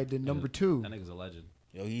 Retired to number 2. That nigga's a legend.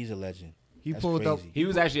 Yo, he's a legend. He That's pulled up. crazy. He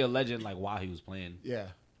was actually a legend like while he was playing. Yeah.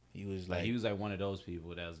 He was Like like he was like one of those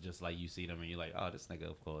people that was just like you see them and you're like, oh, this nigga,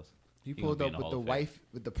 of course. He pulled up with the wife,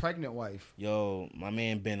 with the pregnant wife. Yo, my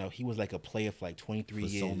man he was like a player for like 23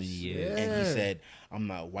 years. So many years. And he said, I'm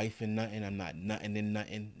not wifing nothing, I'm not nothing in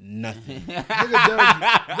nothing.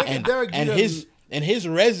 And his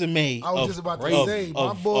resume. I was just about to say,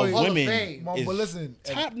 my boy, of women is but listen,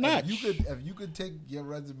 top notch. If you could take your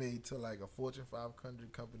resume to like a Fortune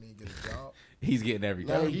 500 company and get a job, he's getting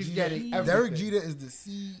everything. He's getting everything. Derek Jeter is the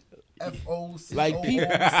CFO, like people,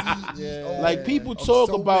 CEO like people talk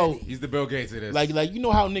so about. many. He's the Bill Gates of this. Like you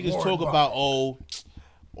know how niggas Warren talk Buffett. about all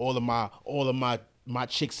of my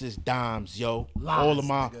chicks is dimes, yo. Lies, all of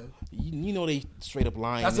my. nigga. You know they straight up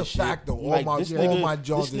lying. That's and a fact, shit. though. Like, all my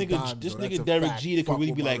Jones is dimes, this though. nigga That's a Derek fact. Jeter could Fuck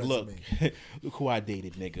really with be my like, look, resume. look who I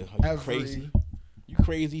dated, nigga. Are you Every- crazy? You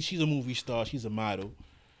crazy? She's a movie star. She's a model,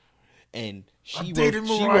 and she dated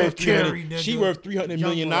Mariah Carey, nigga. She worth $300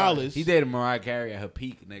 million. He dated Mariah Carey at her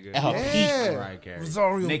peak, nigga. At her peak. Mariah Carey.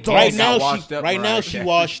 Rosario Nick Dawson. Right Cannon now, got washed up. Mariah she Carey.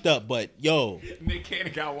 washed up, but yo, Nick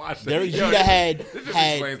Cannon got washed up. Derek Yo, Jeter had this just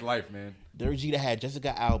had explains life, man. Derek Jeter had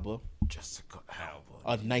Jessica Alba, Jessica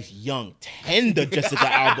Alba. a nice young tender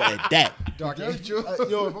Jessica Alba at that. Dark Angel.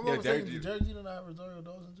 Yo, if I'm Yeah, not Derek mistaken, did Derek Jeter not have Rosario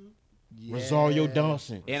Dawson too? Yeah. Rosario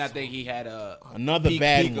Dawson, And I think he had another peak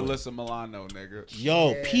bad one. Alyssa Milano, nigga. Yo,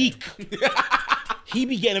 Yeah. peak. He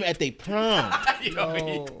be getting them at their prime.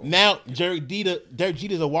 Yo. Now Derek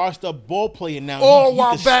Jeter's a washed up ball player now. All He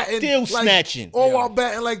while can batting, still like, snatching. All while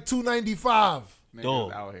batting like 295. Niggas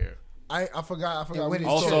Dog. out here. I forgot. winning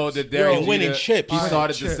Also, chips. the Derek And winning Jeter, chips. He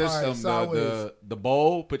started Chips. the All right, system, sideways. the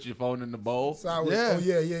bowl. Put your phone in the bowl. Sideways. Yeah. Oh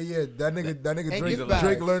yeah. That nigga And Drake, give back.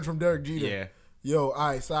 Drake learned from Derek Jeter. Yeah. Yo, all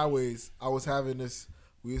right, sideways. I was having this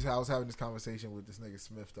conversation with this nigga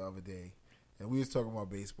Smith the other day, and we was talking about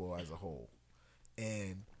baseball as a whole,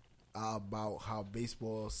 and about how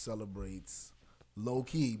baseball celebrates low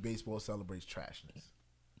key. Baseball celebrates trashness.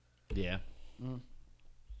 Yeah.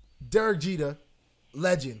 Derek Jeter,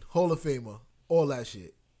 legend, Hall of Famer, all that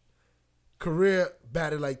shit. Career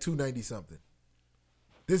batted like 290 something.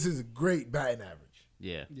 This is a great batting average.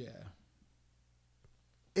 Yeah. Yeah.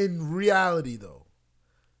 In reality, though,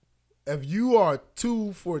 if you are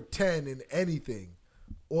 2 for 10 in anything,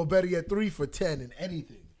 or better yet, 3 for 10 in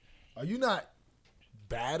anything, are you not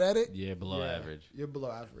bad at it? Yeah, below average. You're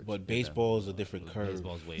below average. But baseball is a different curve.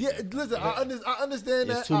 Baseball's way Yeah, different. listen, I understand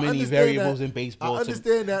that. There's too I many understand variables that. in baseball. I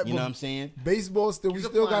understand that. You know but what I'm saying? Baseball still, we You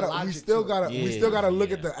still apply gotta logic to it.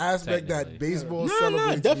 look at the aspect that Technically. baseball No,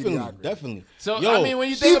 celebrates definitely, mediocrity. definitely. So, Yo, I mean, when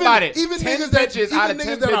you think about it, even 10 niggas that- pitches even out of niggas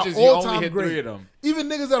 10 that are pitches, you only all-time hit great. 3 of them. Even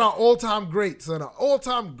niggas that are all-time greats, son, an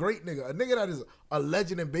all-time great nigga, a nigga that is a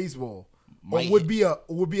legend in baseball, or Might would be an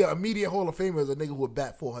immediate Hall of Famer, is a nigga who would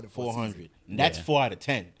bat 400 for a season. 400. And that's 4 out of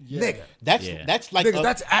 10. Nigga, That's like nigga,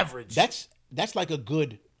 that's average. that's like a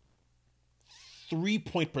good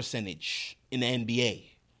 3-point percentage in the NBA.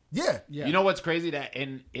 yeah. Yeah. You know what's crazy? That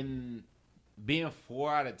in being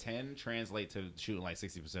 4 out of 10 translate to shooting like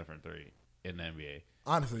 60% from 3 in the NBA.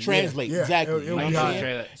 Honestly, Translate, yeah. exactly. It'll You be know what I'm high.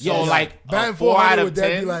 saying? So Yeah, like batting 4 out 400 of would that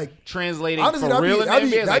be 10 like- translating Honestly, for that'd real be- in the that'd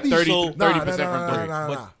be- NBA is like that'd be 30, so- 30% from 3.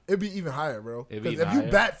 Nah. It'd be even higher, bro. It'd be Because if even you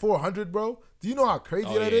higher. bat 400, bro, do you know how crazy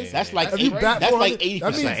Oh, that yeah, is? yeah, That's yeah. like If you eight- bat that's 400, like 80%.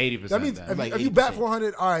 that means, That's like 80%, that means then. if, Like if you bat 80%.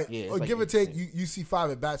 400, all right, Yeah, it's or like give or take, 80%. you see 5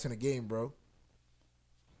 at bats in a game, bro.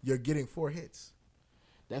 You're getting 4 hits.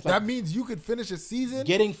 That's That like means you could finish a season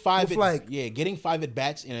getting 5 with getting 5 at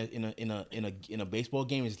bats in a baseball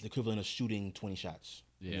game is the equivalent of shooting 20 shots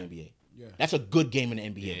in the NBA. Yeah. That's a good game in the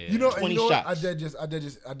NBA. Yeah. You know, 20 what? shots. I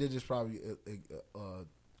did just probably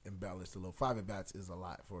embellish a little. 5 at bats is a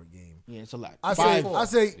lot for a game. Yeah, it's a lot. I Five,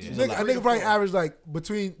 say, it's a nigga, lot. a nigga probably average like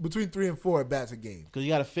between 3 and 4 at bats a game. Because you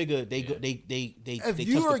got to figure they If touch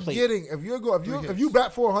you are the plate. getting, if you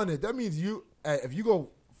bat 400, that means if you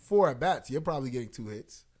go 4 at bats, you're probably getting 2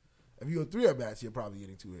 hits. If you go 3 at bats, you're probably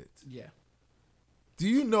getting 2 hits. Yeah. Do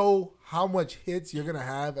you know how much hits you're gonna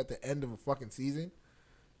have at the end of a fucking season?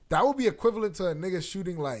 That would be equivalent to a nigga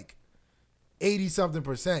shooting like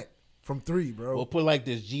 80-something% from 3, bro. We'll put it like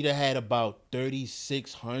this: Jeter had about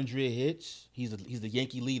 3,600 hits. He's the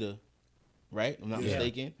Yankee leader, right? I'm not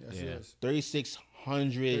mistaken. Yes, it is.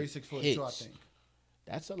 3,600 36 for hits. 2, I think.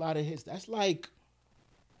 That's a lot of hits. That's like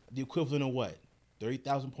the equivalent of what?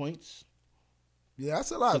 30,000 points. Yeah,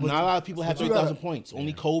 that's a lot. So but not a lot of people have but you 30,000 gotta- points.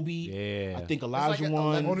 Only Kobe. Yeah. I think like Elijah a-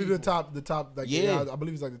 won. Only the top, like, Yeah. I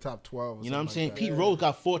believe it's like the top 12. Or You know what I'm saying? like Pete Rose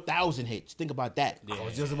got 4,000 hits. Think about that. I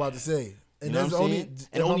was just about to say. And You know there's what I'm only, saying? if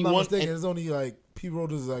And I'm only not one- mistaken, and- there's only like, Pete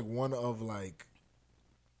Rose is like one of like,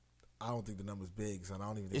 I don't think the number's big, so I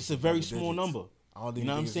don't even think It's a very small digits. number. I don't You even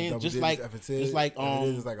know what I'm think it's saying? double Just digits. like if it is, just like if it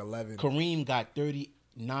is, it's like 11. Kareem got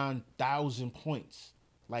 39,000 points.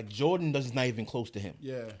 Like Jordan is not even close to him.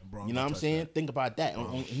 Yeah, Bron, you know what I'm saying? Think about that.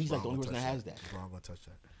 He's like the only person that has that. Bron gonna touch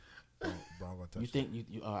that. Bron gonna touch. You think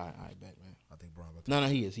you? All right, bet, man. I think Bron gonna touch. No,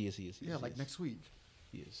 he is. Yeah, like next week.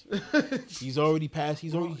 He is. He's already passed.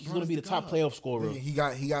 He's going to be the top playoff scorer. He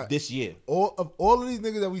got this year. All of these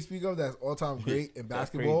niggas that we speak of that's all time great in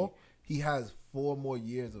basketball. He has 4 more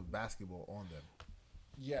years of basketball on them.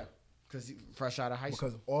 Yeah, because fresh out of high school.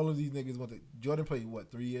 Because all of these niggas went to Jordan played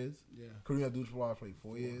 3 years. Yeah. Kareem Abdul-Jabbar played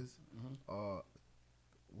 4 years. Mm-hmm.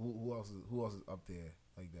 Who else is up there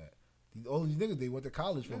like that? All these niggas they went to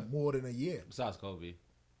college for more than a year. Besides Kobe.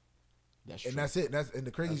 That's true. And that's it.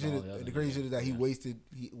 The crazy shit is that he wasted.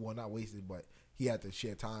 Not wasted, but he had to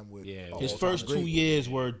share time with. Yeah, his first 2 years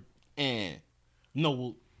were, the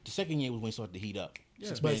second year was when he started to heat up.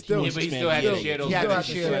 Yeah. But he still had to share those. He had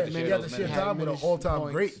to share time with an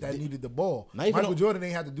all-time great that needed the ball. Michael Jordan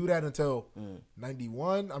ain't had to do that until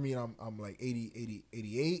 91. I mean, I'm like 80,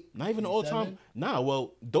 88. Not even all-time. Nah,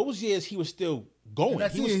 well, those years he was still going.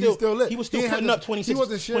 He was still putting up 26,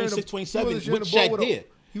 27 with Shaq there.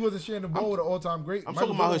 He wasn't sharing the ball with an all-time great. I'm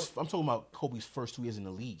talking about Kobe's first 2 years in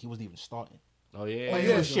the league. He wasn't even starting. Oh yeah, he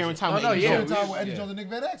was sharing time with Eddie Jones. Time with Eddie Jones and Nick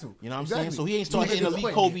Van Exel. You know what I'm saying? So he ain't started hitting the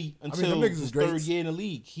league Kobe until his third year in the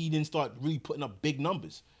league. He didn't start really putting up big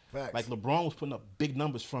numbers. Facts. Like LeBron was putting up big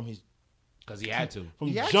numbers from his. Because he had to.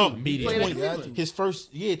 From jump. His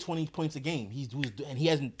first year, 20 points a game. And he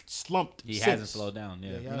hasn't slumped. He hasn't slowed down.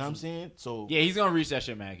 Yeah. You know what I'm saying? So yeah, he's gonna reach that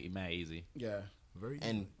shit mad easy. Yeah. Very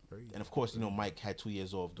and of course, Mike had 2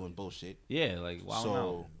 years off doing bullshit. Yeah, like wow.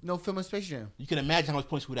 So no film in Space Jam. You can imagine how much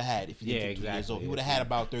points he would have had if he didn't take 2 years off. He would have had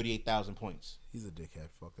about 38,000 points. He's a dickhead.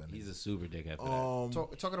 Fuck that nigga. He's a super dickhead for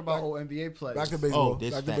that. Talking about NBA players. Back to baseball.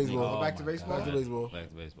 Back to baseball. Back to baseball. Back to baseball. Back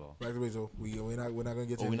to baseball. Back to baseball. We're not gonna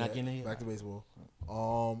get to that. Back to baseball.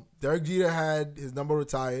 Derek Jeter had his number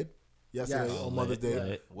retired yesterday on Mother's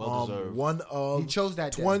Day. Well deserved. One of he chose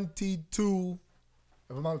that 22.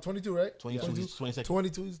 If I'm not 22, right? 22.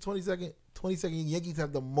 22nd. Yankees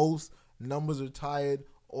have the most numbers retired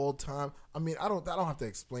all time. I mean, I don't have to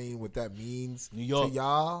explain what that means New York. to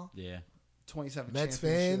y'all. Yeah. 27 Mets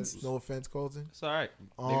fans, no offense, Colton. It's all right.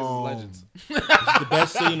 Niggas is legends. It's the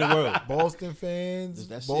best city in the world. Boston fans,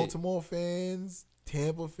 Baltimore fans,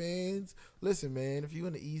 Tampa fans. Listen, man, if you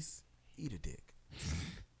in the East, eat a dick.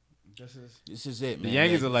 This is it, man. The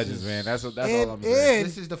Yankees are legends, man. That's all I'm saying.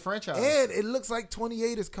 This is the franchise. And it looks like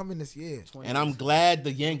 28 is coming this year. And I'm glad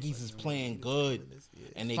the Yankees is playing good.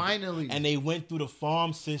 And they finally. And they went through the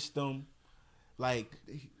farm system. Like,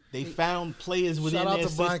 they found players within their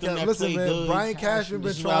system that Listen, play man, good. Brian Cashman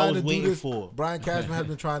been trying to do this. For. Brian Cashman has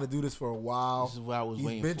been trying to do this for a while. This is what I was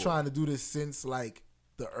waiting for. He's been trying to do this since like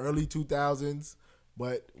the early 2000s.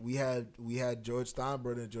 But we had George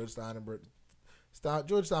Steinbrenner and George Steinbrenner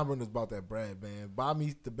is about that bread, man. Buy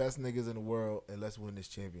me the best niggas in the world and let's win this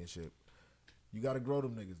championship. You got to grow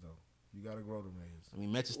them niggas, though. I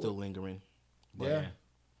mean, Mets is still lingering. But yeah.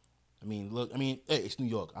 I mean, hey, it's New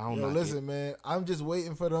York. I don't know. Listen, man. I'm just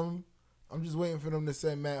waiting for them to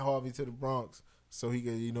send Matt Harvey to the Bronx so he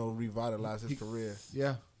could, revitalize his career.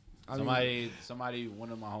 Yeah. Somebody,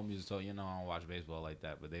 one of my homies told, I don't watch baseball like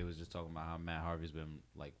that, but they was just talking about how Matt Harvey's been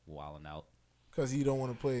like wilding out. Because he don't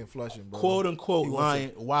want to play in Flushing, bro. Quote unquote,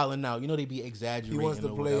 wilding out. They be exaggerating. He wants to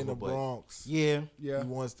play in the Bronx. Yeah. He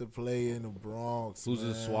wants to play in the Bronx. Who's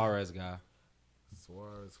the Suarez guy?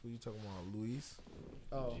 Suarez. Who you talking about? Luis?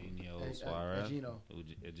 Oh, Eugenio Suarez.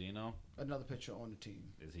 Eugenio. Another pitcher on the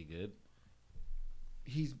team. Is he good?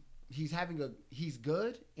 He's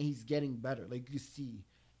good and he's getting better. Like you see,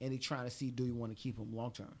 and he's trying to see, do you want to keep him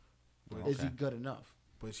long term? Okay. Is he good enough?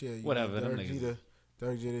 But yeah, whatever.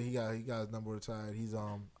 Derek Jeter, he got his number retired. He's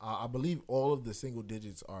I believe all of the single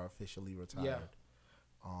digits are officially retired. Yeah.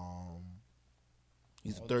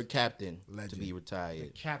 He's the third captain to be The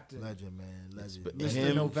retired. captain. Legend, man. Legend.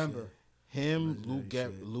 Mr. November. Him, Luke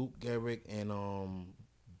Gehrig, and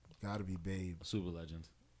gotta be Babe. Super legend.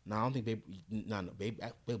 No, I don't think Babe. No, Babe.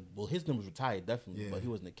 Well, his number was retired definitely, but he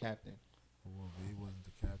wasn't the captain. Well, Babe wasn't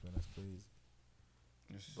the captain. That's crazy.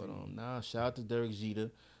 But shout out to Derek Jeter.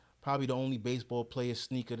 Probably the only baseball player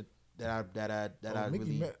sneaker that I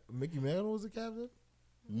really. Mickey Mantle was the captain.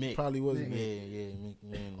 Mick probably was. Yeah, Mickey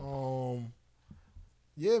Mantle.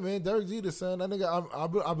 Yeah, man, Derek Jeter, son. That nigga,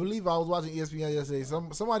 I believe I was watching ESPN yesterday.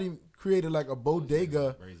 Somebody created like a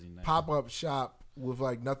bodega pop-up shop with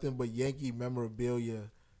like nothing but Yankee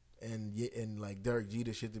memorabilia and like Derek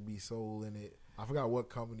Jeter shit to be sold in it. I forgot what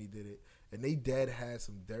company did it. And they dead had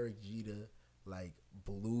some Derek Jeter like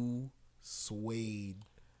blue suede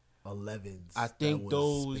 11s. I think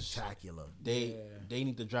those spectacular. They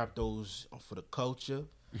need to drop those for the culture.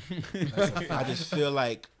 I just feel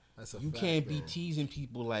like you can't be though. teasing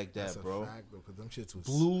people like that, That's bro. A fact, though, because them shits was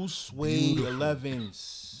blue suede beautiful.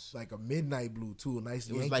 11s, like a midnight blue too, a nice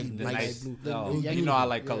It was Yankee like midnight nice. blue. No, It was you know I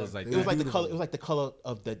like beautiful. colors like It that. was like the beautiful. color. It was like the color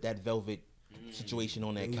of that velvet situation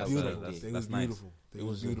on that It was couch. beautiful. That's It was nice. beautiful. It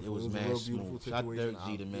was beautiful. It was a mad real smooth. beautiful Shout out to situation. Derek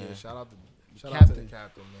Jeter, man. Yeah, shout out to the Captain.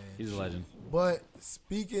 captain, man. He's a legend. But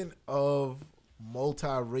speaking of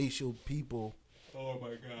multiracial people, Oh my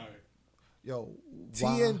god. Yo,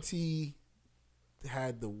 TNT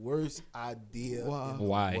had the worst idea in the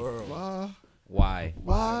Why? world. Why?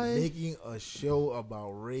 Why? Making a show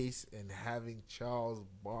about race and having Charles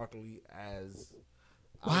Barkley as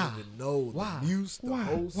I don't even know the muse, the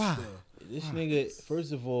host. This nigga,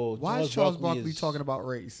 first of all, Why is Charles Barkley talking about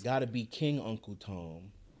race? Got to be King Uncle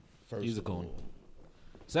Tom. He's a coon.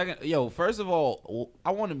 Second, first of all,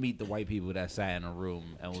 I want to meet the white people that sat in a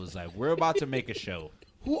room and was like, "We're about to make a show.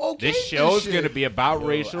 Who okayed This show's shit? gonna be about Yo,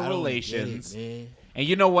 racial I don't relations." get it, man. And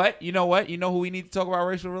you know what? You know who we need to talk about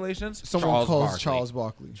racial relations? Someone calls Barkley. Charles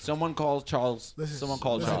Barkley. Someone calls Charles. Listen, someone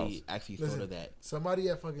called Charles. Somebody actually thought of that Somebody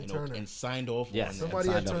at fucking Turner. and signed off Yes. on that. Somebody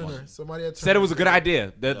at signed up on Turner. it. Somebody at Turner Said it was a good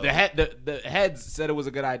idea. The heads said it was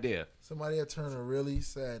a good idea. Somebody at Turner really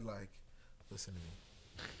said, like, listen to me.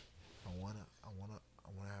 I wanna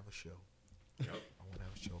have a show. I wanna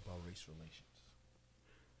have a show about race relations.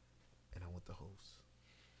 And I want the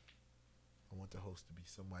host to be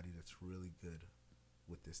somebody that's really good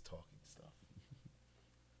with this talking stuff.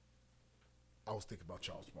 I was thinking about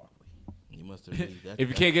Charles Barkley. You must have really, If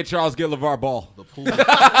you can't get Charles, get LeVar Ball. the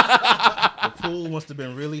pool must have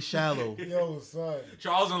been really shallow. Yo, son.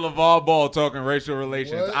 Charles and LeVar Ball talking racial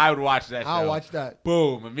relations. What? I would watch that show. I'll watch that.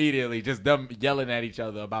 Boom, immediately. Just them yelling at each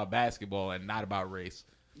other about basketball and not about race.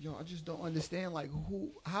 Yo, I just don't understand. Like,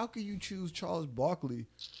 how can you choose Charles Barkley?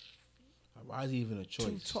 Why is he even a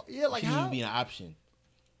choice? Yeah, like, shouldn't how? even be an option.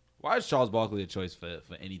 Why is Charles Barkley a choice for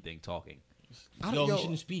anything talking? Yo, he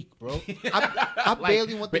shouldn't speak, bro. I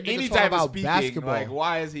barely want But the any nigga to talk type of about speaking, basketball. like,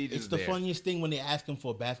 why is he just It's the there? funniest thing when they ask him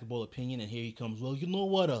for a basketball opinion, and here he comes. Well, you know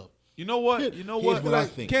what up? You know what? You know Here's what? what I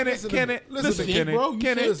think. Can it? Listen to Can me. it? Listen Listen, to me. can it? Bro, you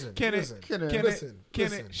Can said- it? Listen, Can it? listen, Can it? listen, Can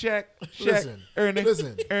listen. it? Shaq, Listen, Ernie,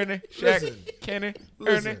 listen, Ernie, Shaq, listen, can it?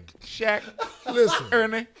 listen. Ernie, Shaq, Listen.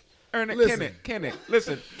 Ernie, Ernie, Listen. can it?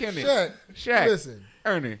 Listen, can it? Shaq, Shaq, listen.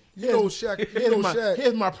 Ernie. You know Shaq. You know Shaq.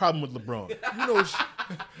 Here's my problem with LeBron. You know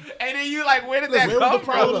And then you like, where did that Listen, come where was the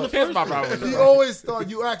problem from? in the Here's my first problem. with he LeBron. always thought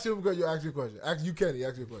you ask him because you ask your question. You Kenny,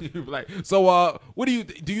 ask your question. You be like, so what do you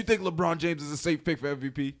think LeBron James is a safe pick for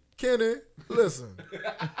MVP? Kenny, listen.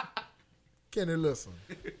 Kenny, listen.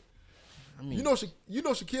 I mean, You know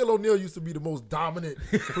Shaquille O'Neal used to be the most dominant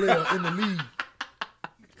player in the league.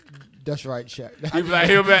 That's right, Shaq. He'll be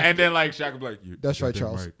like, and then like Shaq will be like, That's right,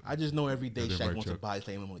 Charles. I just know every day Shaq wants to body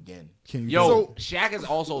slam him again. Can you Yo, So- Shaq has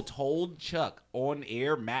also told Chuck on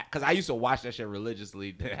air, Matt, because I used to watch that shit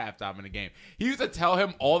religiously at halftime in the game. He used to tell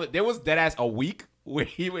him there was dead ass a week where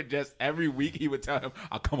he would just every week he would tell him,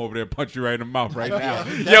 "I'll come over there and punch you right in the mouth right now."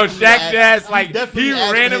 Yo, Shaq just like he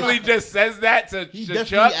randomly just says that to definitely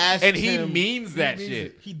Chuck, asked and he him- means that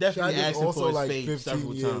shit. He definitely Shaq is asked him also for his like fade 15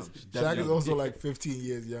 several years. times. Shaq is Definitely. also like 15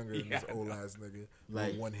 years younger than this Yeah. old ass nigga.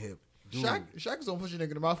 Like- Like one hip. Shaq is gonna push a nigga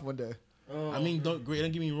in the mouth one day. I mean, don't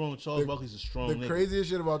get me wrong. Charles Barkley's a strong The nigga. craziest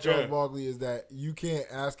shit about Charles Yeah. Barkley is that you can't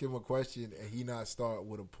ask him a question and he not start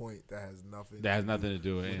with a point that has nothing. That has nothing to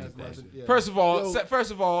do with anything. Yeah. First of all,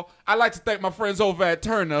 Yo. I'd like to thank my friends over at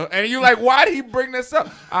Turner. And you like, why did he bring this up?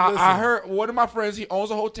 I Listen. heard one of my friends, he owns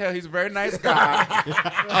a hotel. He's a very nice guy.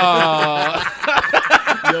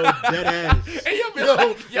 Yo, dead ass. And you'll be Yo,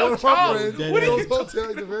 like, yo, one of my Charles, friends, Dead what ass. are Joe's you hotel,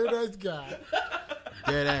 he's a very nice guy.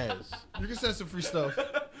 Dead ass. You can send some free stuff.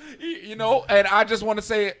 You know, and I just want to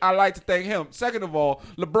say I like to thank him. Second of all,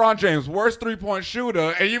 LeBron James, worst 3-point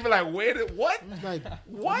shooter, and you be like, what? It's like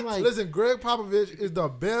What? I'm like, Listen, Greg Popovich is the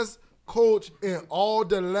best coach in all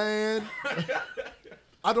the land.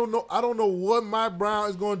 I don't know what Mike Brown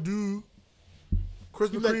is gonna do.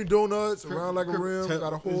 Krispy like- Kreme donuts around like a rim, tell-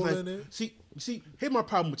 got a it's hole like- in it. See, here's my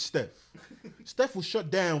problem with Steph. Steph was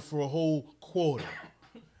shut down for a whole quarter.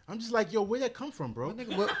 I'm just like, yo, where'd that come from, bro?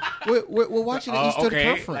 We're watching the Eastern Okay,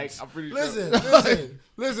 Conference. like, I'm pretty Listen,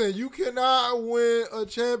 listen. You cannot win a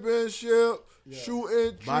championship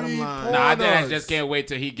shooting Bottom three line. pointers. Nah, I think I just can't wait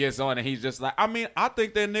till he gets on and he's just like, I mean, I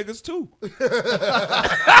think they're niggas too.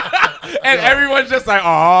 And everyone's just like,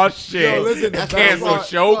 oh shit. Yo, listen, that's cancel what-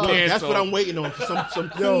 show, Look, cancel. that's what I'm waiting on. For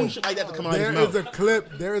some Yo, cool shit like that to come out of There his is mouth. a clip.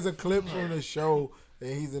 There is a clip from the show, and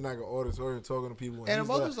he's in like an auditorium talking to people. And he's the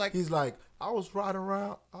mother's like- he's like, I was riding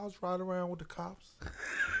around with the cops,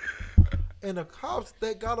 and the cops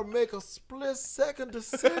they gotta make a split-second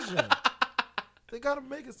decision. They gotta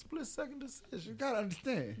make a split second decision. You gotta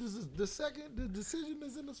understand. This is the decision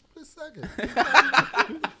is in a split second.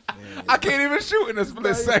 I can't even shoot in a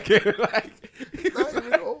split second. Like, it's not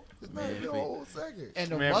even a whole second. And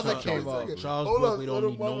the mother came up. Charles Barkley don't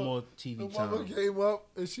need no more TV time. The mother came up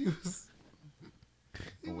and he was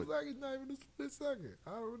like, it's not even a split second.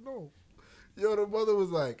 I don't know. Yo, the mother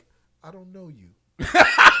was like, I don't know you.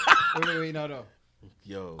 Wait, no.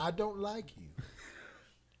 Yo. I don't like you.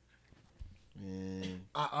 Man.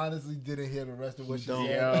 I honestly didn't hear the rest of what she said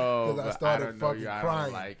because I started fucking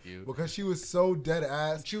crying like you. because she was so dead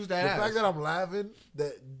ass. She was dead ass. The fact that I'm laughing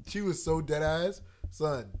that she was so dead ass,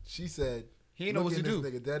 son. She said he didn't know what to do.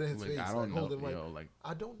 This nigga dead in his face. I don't know.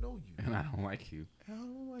 I don't know you, and I don't like you. I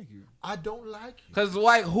don't like you. I don't like you. Because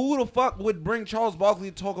like, who the fuck would bring Charles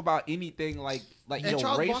Barkley to talk about anything like and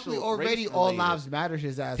Charles Barkley already all lives matter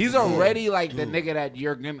his ass. He's already like the nigga that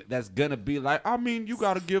that's gonna be like, I mean, you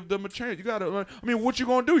gotta give them a chance. You gotta. I mean, what you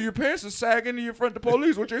gonna do? Your pants are sagging and you're in front of the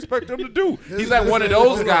police. What you expect them to do? He's like one of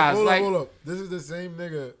those guys. Hold up. This is the same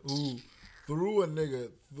nigga who threw a nigga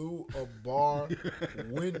through a bar,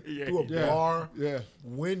 bar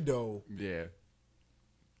window. Yeah.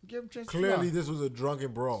 Give him chance. Clearly, this was a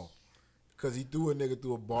drunken brawl. Because he threw a nigga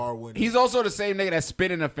through a bar window. He's also the same nigga that spit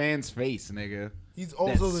in a fan's face, nigga. He's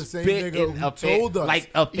also the same nigga who told us. Like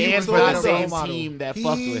a fan for the same team that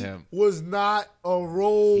fucked with him. He was not a role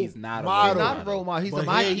model. He's not a role model.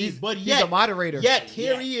 He's a moderator. Yet,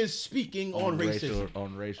 here he is speaking on racism.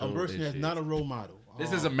 On racial a person that's not a role model.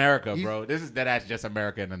 This is America, bro. This is deadass just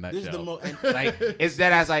America in a nutshell. Like, it's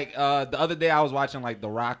deadass like the other day I was watching like The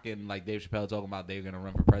Rock and like Dave Chappelle talking about they're gonna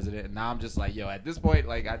run for president, and now I'm just like, yo, at this point,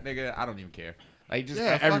 like, I don't even care. Like, just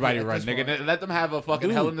everybody run, nigga. Let them have a fucking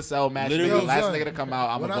Hell in the Cell match. Nigga, last nigga to come out,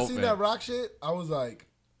 I'm gonna vote for him. When I seen that Rock shit, I was like,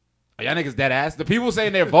 are y'all niggas dead ass? The people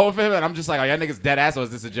saying they're voting for him, and I'm just like, are y'all niggas dead ass, or is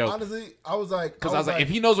this a joke? Honestly, I was like, if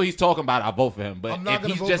he knows what he's talking about, I'll vote for him. But if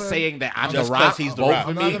he's just saying that I'm The Rock, he's The Rock.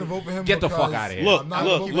 I'm not gonna vote for him. Get the fuck out of here.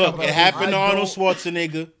 Look! It happened to Arnold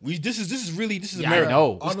Schwarzenegger. This is America. I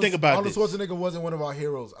know. Let's think about this. Arnold Schwarzenegger wasn't one of our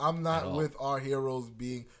heroes. I'm not with our heroes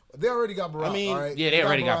being. They already got Barack. I mean, all right? Yeah, they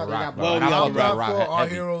already got Barack. Well, I'm not for our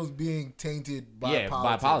heroes being tainted by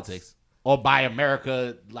politics or by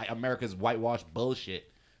America, like America's whitewashed bullshit.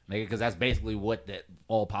 Nigga, because that's basically what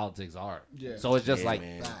all politics are. Yeah. So it's just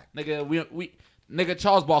nigga, nigga,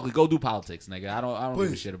 Charles Barkley, go do politics, nigga. I don't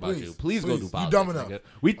give a shit about you. Please go do politics. You dumb enough.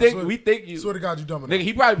 Nigga. We think you. Swear to God, you dumb enough. Nigga,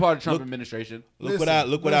 he probably part of the Trump administration. Look what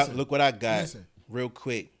I got. Real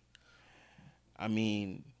quick. I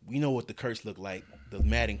mean, we know what the curse looked like. The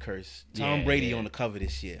Madden curse. Tom Brady on the cover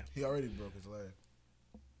this year. He already broke his leg.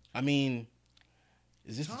 I mean.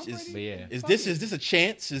 Is this a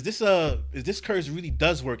chance? Is this curse really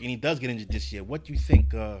does work and he does get injured this year? What do you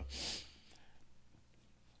think? You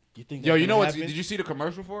think? Yo, you know what? Did you see the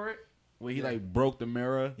commercial for it where he like broke the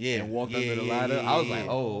mirror and walked under the ladder? I was like,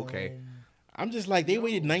 oh, okay. I'm just like, they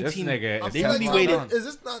waited 19. They really waited.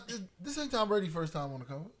 Is this ain't Tom Brady's first time on the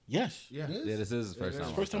cover? Yes. Yeah, this is his first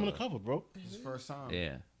time. First time on the cover, bro. His first time.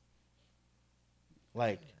 Yeah.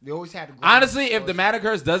 Like, they always had to go. Honestly, if the Madden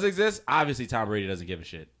curse does exist, obviously Tom Brady doesn't give a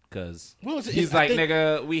shit because he's like,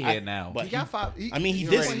 nigga, we here now. But he got 5. He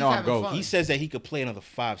did know I'm go. He says that he could play another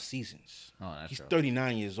 5 seasons. Oh, that's he's true.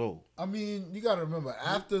 39 years old. I mean, you got to remember,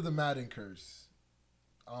 after the Madden curse,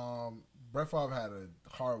 Brett Favre had a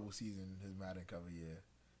horrible season his Madden cover year.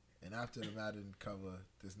 And after the Madden cover,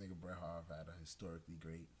 this nigga Brett Favre had a historically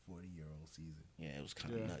great 40-year-old season. Yeah, it was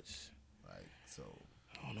kind of nuts. Like, so...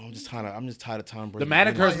 I don't know. I'm just tired of Tom Brady. The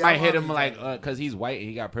Madden curse might hit him like because he's white and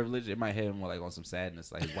he got privilege. It might hit him like on some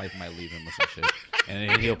sadness. Like his wife might leave him or some shit, and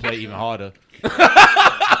then he'll play even harder.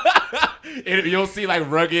 You'll see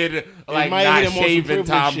like rugged, like not shaven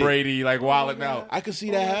Tom Brady, like wilding out. I could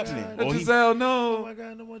see that happening. Giselle, no. Oh my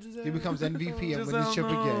God, no more Giselle. He becomes MVP and wins the chip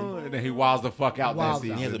again. And then he wilds the fuck out that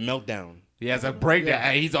season. He has a meltdown. He has a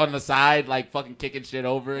breakdown. He's on the side, like fucking kicking shit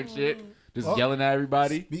over and shit. Just yelling at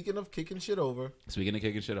everybody. Speaking of kicking shit over. Speaking of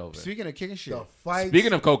kicking shit. The fight.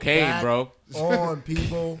 Speaking of cocaine, bro. On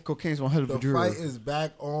people. Cocaine's one hell of a drug. The fight is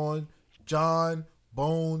back on. John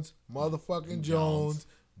Bones, motherfucking Jones,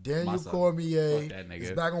 Daniel Cormier.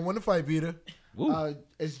 It's back on When the Fight Beater.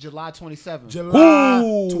 It's July 27th. July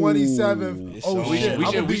 27th. Oh,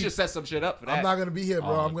 shit. We should set some shit up for that. I'm not going to be here,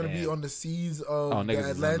 bro. I'm going to be on the seas of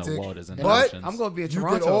the Atlantic. But I'm going to be in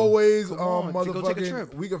Toronto. You can always,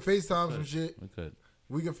 motherfucking, we can FaceTime some shit.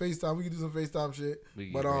 We can FaceTime. We can do some FaceTime shit.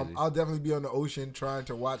 But I'll definitely be on the ocean trying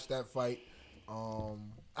to watch that fight.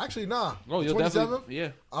 Actually, nah. Oh, you'll 27th?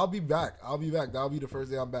 Yeah. I'll be back. That'll be the first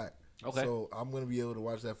day I'm back. Okay. So I'm going to be able to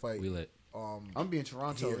watch that fight. We lit. I'm being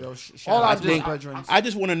Toronto. Here. Yo, I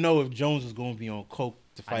just want to know if Jones is going to be on coke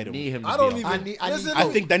to fight him. I don't even. I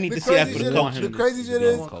think I need to see that for the culture. The crazy shit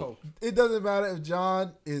is, it doesn't matter if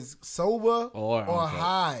John is sober or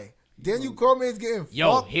high. Daniel Cormier's getting fucked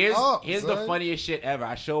up. Here's the funniest shit ever.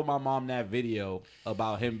 I showed my mom that video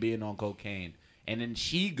about him being on cocaine, and then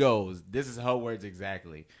she goes, "This is her words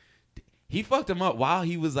exactly." He fucked him up while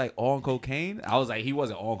he was like on cocaine. I was like, he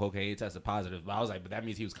wasn't on cocaine. He tested positive. But I was like, but that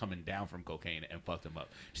means he was coming down from cocaine and fucked him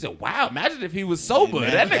up. She said, wow, imagine if he was sober.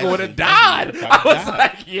 That nigga would have died. I was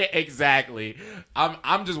like, yeah, exactly.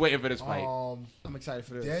 I'm just waiting for this fight. I'm excited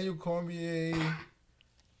for this. Daniel Cormier.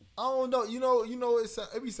 I don't know. You know,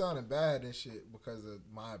 it be sounding bad and shit because of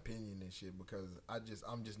my opinion and shit. Because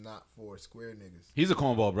I'm just not for square niggas. He's a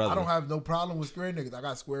cornball brother. I don't have no problem with square niggas. I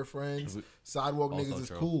got square friends. Sidewalk niggas is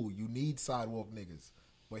cool. You need sidewalk niggas,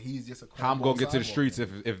 but he's just a. How I'm gonna get to the streets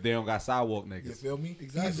if they don't got sidewalk niggas? You feel me?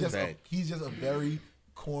 Exactly. He's just a very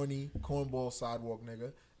cornball sidewalk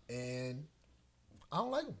nigga, and I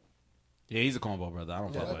don't like him. Yeah, he's a cornball brother. I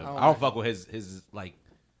don't fuck with him. I don't fuck with his like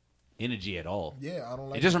energy at all. Yeah, I don't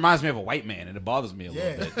like it. Just reminds me of a white man, and it bothers me a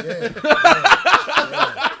little bit.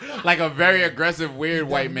 Yeah. Like a very aggressive, weird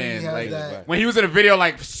white man. Like that. When he was in a video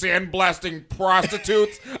like sandblasting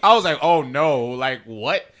prostitutes, I was like, oh no, like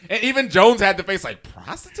what? And even Jones had the face like,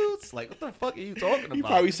 prostitutes? Like, what the fuck are you talking about? He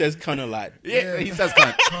probably says cunt a lot. Yeah, he says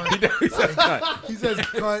cunt. He says cunt. He says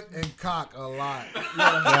cunt and cock a lot.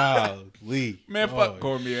 Man, fuck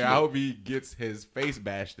Cormier. Shit. I hope he gets his face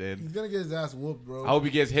bashed in. He's gonna get his ass whooped, bro. I hope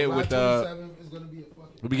he gets hit with the.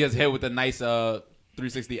 Hope he gets hit with a nice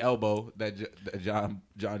 360 elbow that John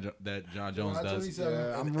Jones does.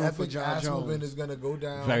 Yeah, I'm rooting for John Jones. Is gonna go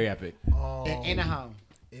down. Very epic. In Anaheim.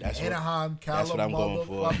 Anaheim, California. That's what I'm going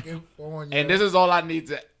for. And this is all I need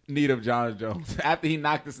of John Jones. After he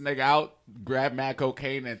knocked this nigga out, grab mad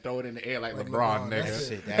cocaine and throw it in the air like LeBron nigga. That's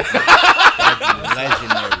it. That'd be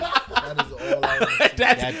legendary. That is all I want.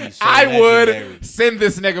 That'd be so I legendary. would send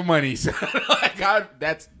this nigga money.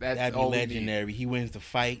 That's that'd be legendary. He wins the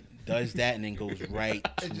fight, does that, and then goes right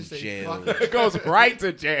to jail. It goes right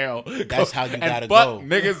to jail. That's how you gotta go.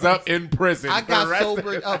 Niggas up in prison. I got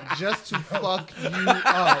sobered up just to fuck you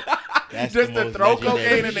up. That's just to throw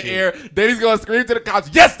cocaine in the air. Then he's gonna scream to the cops,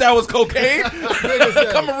 "Yes, that was cocaine.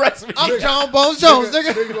 Come arrest me." I'm John Bones Jones,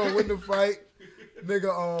 nigga. Nigga gonna win the fight.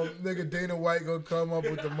 Nigga Dana White gonna come up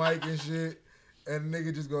with the mic and shit, and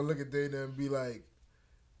nigga just gonna look at Dana and be like,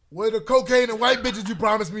 "Where the cocaine and white bitches you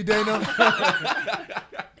promised me, Dana?"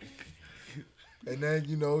 And then,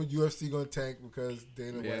 UFC gonna tank because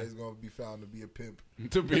Dana White is gonna be found to be a pimp.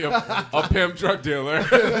 To be a pimp drug dealer.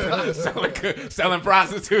 selling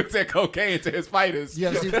prostitutes and cocaine to his fighters.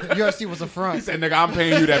 UFC was a front. He said, nigga, I'm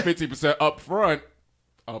paying you that 50% up front.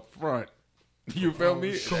 Up front. You feel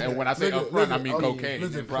me? And when I say up front, I mean cocaine.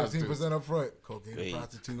 Listen, and prostitutes. 15% up front. Cocaine and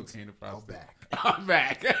prostitutes. I'm back. I'm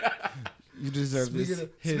back. You deserve this.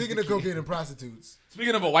 Speaking of cocaine and prostitutes.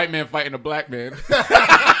 Speaking of a white man fighting a black man.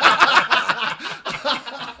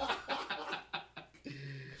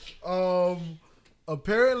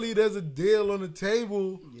 Apparently there's a deal on the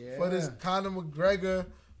table for this Conor McGregor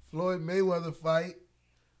Floyd Mayweather fight.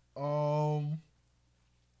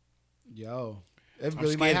 It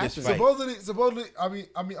really might happen. Supposedly,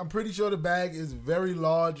 I'm pretty sure the bag is very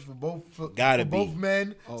large for both both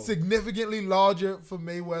men. Significantly larger for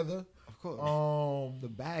Mayweather. Of course. The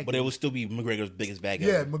bag, but it will still be McGregor's biggest bag.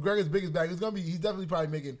 Yeah, McGregor's biggest bag. He's definitely probably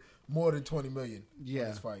making more than $20 million. Yeah, on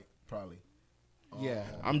this fight probably. Yeah,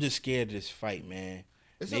 I'm just scared of this fight, man.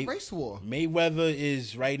 It's a race war. Mayweather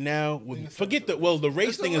is right now. The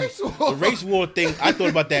race thing is the race war thing. I thought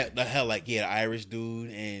about that. The hell, the Irish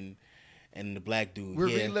dude and the black dude. We're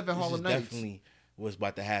reliving Harlem Nights. Definitely what's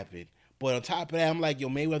about to happen. But on top of that, I'm like,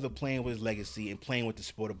 Mayweather playing with his legacy and playing with the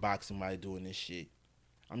sport of boxing by doing this shit.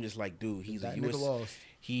 I'm just like, dude, he's a US.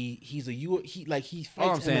 He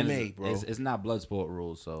fights MMA, bro. It's not blood sport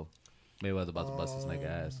rules, so Mayweather about to bust his nigga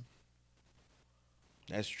ass.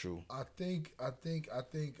 That's true. I think I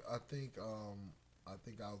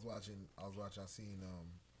was watching. I seen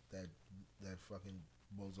that fucking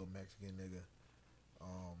bozo Mexican nigga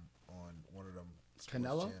on one of them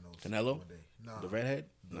Canelo channels. Canelo? Nah, the redhead?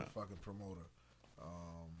 The fucking promoter.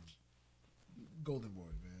 Golden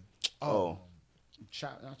Boy, man. Oh.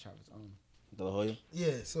 Not Travis. De La Hoya?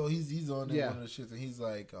 Yeah, so he's on one of the shits, and he's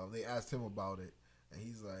like, they asked him about it, and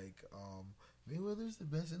he's like, Mayweather's the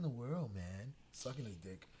best in the world, man. Sucking his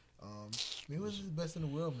dick. Mayweather's the best in the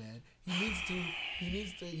world, man. He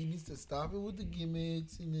needs to stop it with the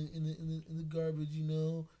gimmicks and the garbage,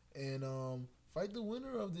 and fight the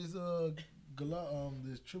winner of this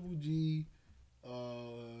this Triple G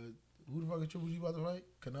Who the fuck is Triple G about to fight?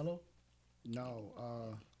 Canelo? No.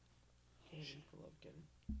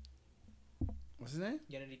 What's his name?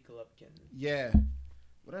 Gennady Golovkin. Yeah.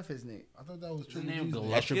 Whatever his name. I thought that was His Triple name G's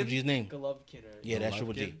Golovkin? That's Triple G's name. Golovkin. Yeah, that's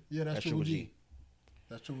Triple G. Yeah, that's Triple G.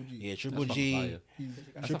 That's Triple G. Yeah, Triple G.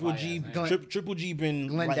 Triple G. Triple G been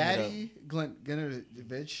Gennadovich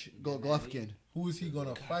Golovkin. Who is he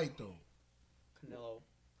gonna fight though? Canelo.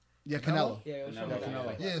 Yeah, Canelo. Yeah,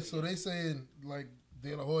 Canelo. Yeah, so they saying like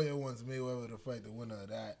De La Hoya wants Mayweather to fight the winner of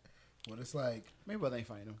that. But it's like Mayweather ain't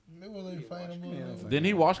fighting him. Mayweather ain't fighting him. Didn't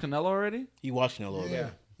he watch Canelo already? He watched Canelo already. Yeah,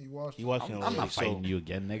 he watched Canelo. I'm not fighting you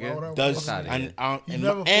again, nigga. Does Fuck outta here. He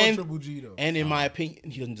never fought Triple G though. And in my opinion,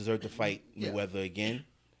 he doesn't deserve to fight Mayweather again.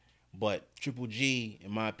 But Triple G, in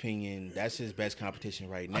my opinion, that's his best competition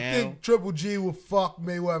right now. I think Triple G will fuck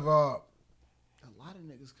Mayweather up. A lot of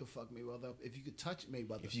niggas could fuck Mayweather up if you could touch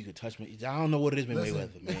Mayweather. If you could touch me, I don't know what it is with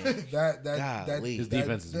Mayweather, man. His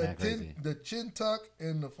defense is mad crazy. The chin tuck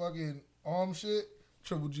and the fucking arm shit,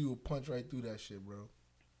 Triple G will punch right through that shit, bro.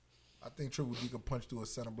 I think Triple G could punch through a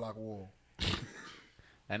center block wall.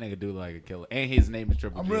 That nigga do like a killer, and his name is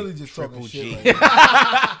Triple G. I'm really just Triple talking G. shit.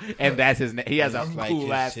 Right And that's his name. He has a like cool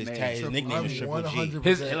last his name. his nickname is Triple G.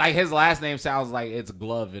 His last name sounds like it's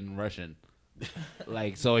glove in Russian.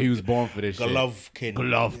 Like, so he was born for this shit. Golovkin.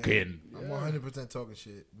 Golovkin. Yeah. I'm 100% talking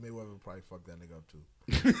shit. Mayweather will probably fuck that nigga up too.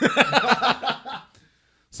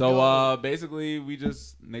 So basically, we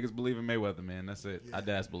just niggas believe in Mayweather, man. That's it. Yeah. I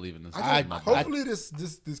just believe in this. Hopefully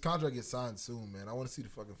this contract gets signed soon, man. I want to see the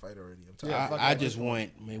fucking fight already. I'm tired. I just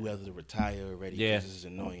want Mayweather to retire already. Yeah, this is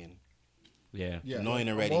annoying. Yeah, it's annoying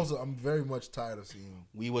already. I'm very much tired of seeing.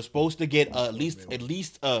 We were supposed to get at least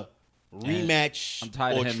a rematch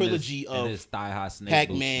or trilogy of his thigh-high snake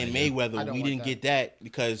Pac-Man boots, Mayweather. We didn't get that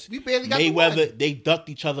because we barely got Mayweather. They ducked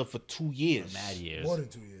each other for 2 years. Mad years. More than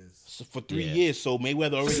 2 years. So for 3 years. So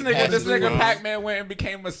Mayweather already This nigga Pac-Man went and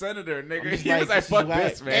became a senator, nigga. He was like, fuck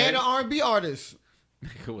this, man. And an R&B artist.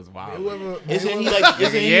 Nigga was wild. Isn't he like?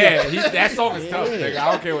 That song is tough, nigga.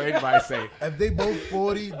 I don't care what anybody say. If they both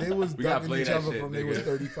 40, they was ducking each other shit, from they was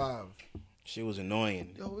 35. Shit was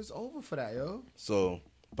annoying. Yo, it's over for that, yo. So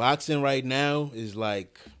boxing right now is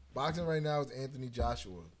like. Boxing right now is Anthony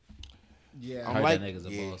Joshua. Yeah, I like that nigga's a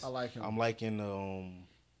boss. I like him. I'm liking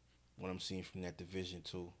what I'm seeing from that division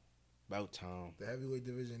too. About time. The heavyweight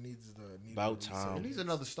division needs about time. It needs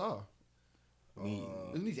another star.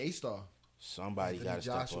 It needs a star. Somebody got to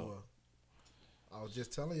step up. I was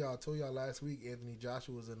just telling y'all. I told y'all last week. Anthony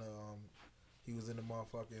Joshua was in he was in the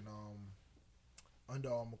motherfucking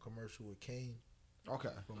Under Armour commercial with Kane. Okay.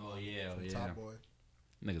 From Top Boy.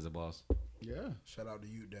 Nigga's a boss. Yeah. Shout out to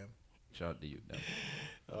you, them. Shout out to you, them.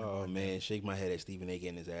 Oh man, shake my head at Stephen A.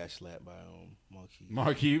 getting his ass slapped by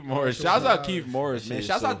Marquise Morris. Shouts out Keith Morris, man.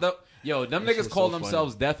 Shouts out them niggas call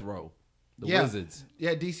themselves Death Row. The Wizards.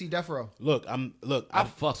 Yeah, DC Death Row. Look, I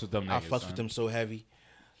fucks with them niggas. I fucks with them so heavy.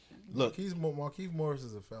 Look, Marquise Morris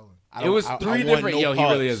is a felon. It was three different. He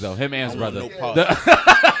really is though. Him and his brother.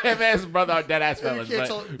 Him and his brother are dead ass felons.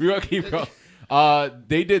 But we gonna keep going.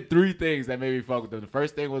 They did 3 things that made me fuck with them. The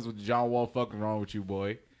first thing was with John Wall fucking wrong with you,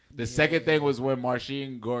 boy. The second thing was when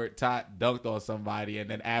Marcin Gortat dunked on somebody and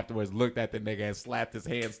then afterwards looked at the nigga and slapped his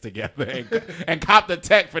hands together and copped the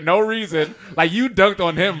tech for no reason. Like, you dunked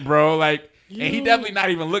on him, bro. Like, and he definitely not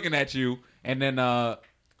even looking at you. And then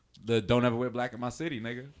the don't ever wear black in my city,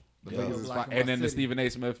 nigga. And then the Stephen A.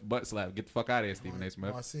 Smith butt slap. Get the fuck out of here, Stephen A.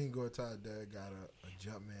 Smith. Marcin Gortat dad got a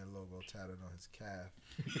Jumpman logo tatted on his calf.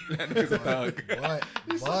 That nigga's a thug.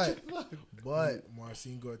 But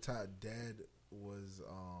Marcin Gortat dad was,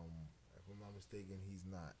 if I'm not mistaken, he's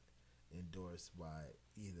not endorsed by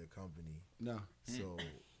either company. No. So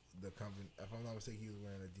the company, if I'm not mistaken, he was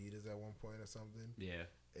wearing Adidas at one point or something. Yeah.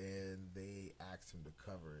 And they asked him to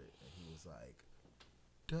cover it, and he was like,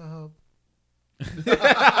 "Dub."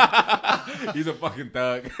 He's a fucking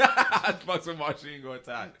thug. I fucks with Marcin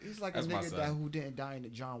Gortat. He's like a nigga who didn't die in the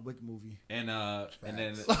John Wick movie. And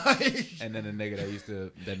then the nigga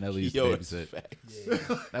that Nelly used to babysit. Yeah.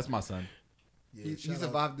 That's my son. Yeah, he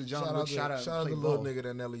survived the John Wick. Shout out the little nigga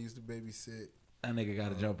that Nelly used to babysit. That nigga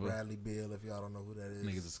got a jumper. Bradley Beal, if y'all don't know who that is.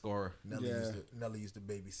 Nigga's a scorer. Nelly used to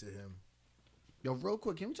babysit him. Yo, real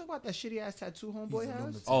quick, can we talk about that shitty ass tattoo homeboy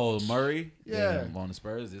has? Oh, Murray? Yeah. On the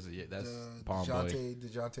Spurs? That's Palm Boy.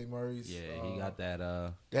 DeJounte Murray's. Yeah, he got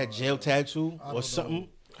that. That jail tattoo or something.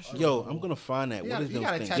 Yo, I'm going to find that. What is those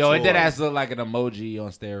things? Yo, it did ass look like an emoji on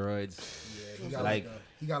steroids. Yeah,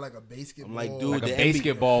 he got like a basketball. I'm like, dude, like a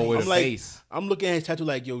basketball with a face. I'm looking at his tattoo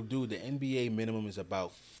like, yo, dude, the NBA minimum is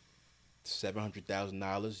about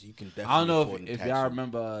 $700,000. You can definitely. I don't know if y'all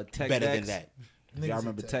remember Tech better Dex. than that. If y'all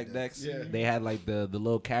remember Tech Decks, they had like the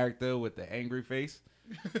little character with the angry face.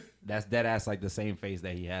 That's dead ass like the same face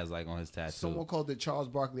that he has like on his tattoo. Someone called it Charles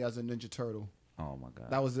Barkley as a Ninja Turtle. Oh my god,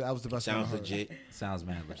 that was the best. Sounds legit. Sounds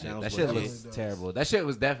man legit. Sounds that shit legit. looks terrible. That shit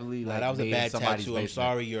was definitely like that was a bad tattoo. Basement. I'm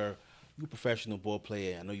sorry, you're a professional ball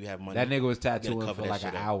player. I know you have money. That nigga was tattooing for like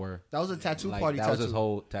an hour. That was a tattoo like, party. That tattoo. was his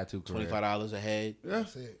whole tattoo career. $25 a head. Yeah.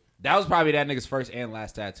 That's it. That was probably that nigga's first and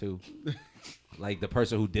last tattoo. Like the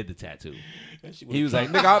person who did the tattoo. He was like,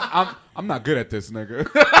 nigga, I'm not good at this, nigga.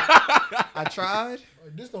 I tried.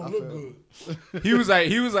 This don't look good. He was like,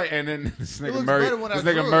 and then this nigga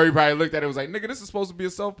Murray probably looked at it and was like, nigga, this is supposed to be a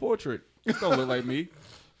self-portrait. This don't look like me.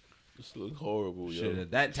 This look horrible, yo.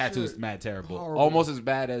 Shit, that tattoo is mad terrible. Horrible. Almost as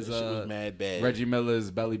bad as was mad bad. Reggie Miller's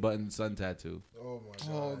belly button sun tattoo. Oh my god.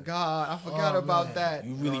 Oh God, I forgot about that.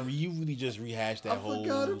 You really just rehashed that whole.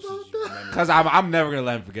 forgot about that. Cause I'm never gonna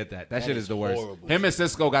let him forget that. That shit is the worst. horrible. Him and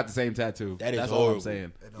Cisco got the same tattoo. That's That's horrible. all I'm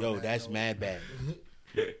saying. Yo, that's mad bad.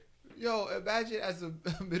 Yo, imagine as a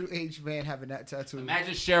middle-aged man having that tattoo.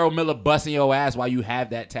 Imagine Cheryl Miller busting your ass while you have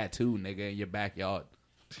that tattoo, nigga, in your backyard.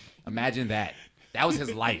 Imagine that. That was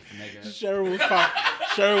his life, nigga.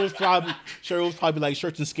 Cheryl was probably like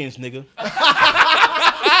shirts and skins, nigga.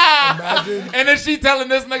 Imagine, And then she telling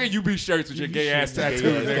this nigga, you be shirts with your gay ass tattoo,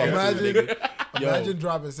 nigga. imagine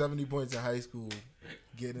dropping 70 points in high school,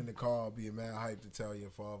 getting in the car, being mad hyped to tell your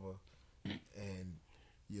father, and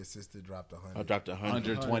your sister dropped 100. I dropped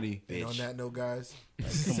 120. And on that note, guys, Come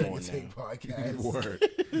on Second Take Podcast. Word.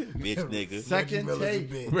 Bitch, nigga. Second Miller's a take.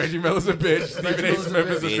 bitch. Reggie Miller's a bitch. Stephen A. Smith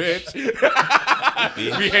is a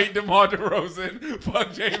bitch. We hate DeMar DeRozan.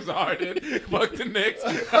 Fuck James Harden. Fuck the Knicks.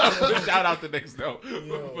 Shout out the Knicks though.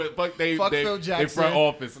 But fuck Phil they Jackson. front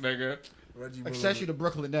office, nigga. Reggie Miller, Especially the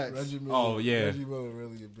Brooklyn Nets. Reggie Miller, Oh, yeah. Reggie Miller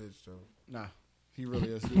really a bitch though. Nah, he really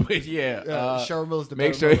is. But yeah, Cheryl Miller's the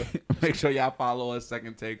make better sure Miller. make sure y'all follow us.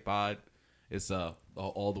 Second Take Pod. It's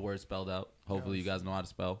all the words spelled out. Hopefully you guys know how to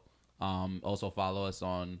spell. Also follow us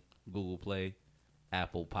on Google Play,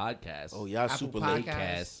 Apple Podcasts. Oh, y'all Apple super Podcasts. late.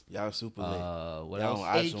 Acast. Y'all super late. What Y'all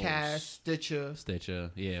else? on iTunes. Acast,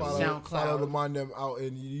 Stitcher. Yeah. Follow the man them out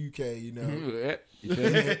in the UK, you know. You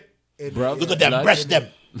feel me? And- Bro, Look at them, breast them.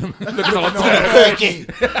 Look at all that. Turkey.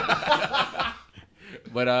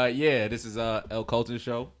 But yeah, this is El Colton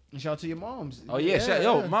show. And shout out to your moms. Oh yeah,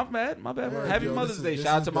 yo, my bad. Word, Happy yo, Mother's this Day. is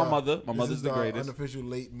Shout out to my the- mother. My this mother's is the greatest. Unofficial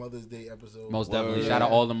late Mother's Day episode. Most definitely. Word. Shout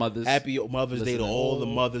out all the mothers. Happy Mother's Day to all the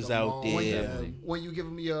mothers the out moms. there. Definitely. When you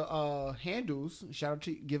give me your handles,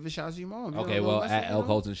 give a shout out to your mom. Okay, well, at El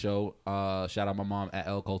Colton Show, shout out my mom at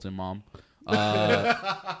El Colton Mom.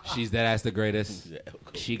 She's dead ass the greatest.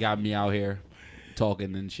 She got me out here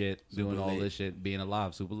talking and shit, doing all this shit, being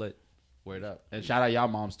alive, super lit. Word up. And shout out y'all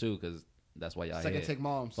moms too, because that's why y'all Second here. Take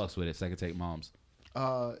Moms. Fucks with it. Second Take Moms.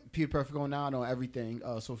 Peter Perfect going down on everything.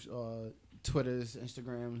 Twitters,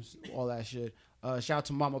 Instagrams, all that shit. Shout out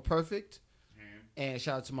to Mama Perfect. And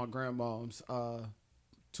shout out to my grandmoms.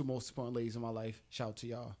 Two most important ladies in my life. Shout out to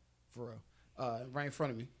y'all. For real. Right in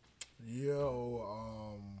front of me.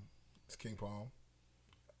 Yo, it's King Palm.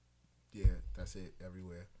 Yeah, that's it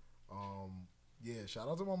everywhere. Yeah, shout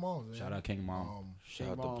out to my moms. Man. Shout out King Mom. Shout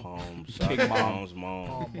out Mom. to Palms. King Shout out to Mom.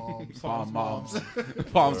 Palms, Mom. Palm moms. Palm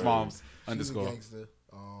Moms. Palms Moms. She's Underscore. a gangster.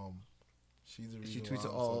 She's a reason She tweets why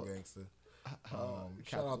I'm all- so gangster.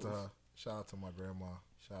 Shout out to her. Shout out to my grandma.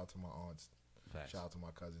 Shout out to my aunts. Facts. Shout out to my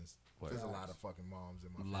cousins. Word. There's a lot of fucking moms in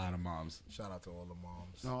my A lot of moms. Shout out to all the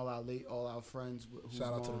moms. And all our friends. Who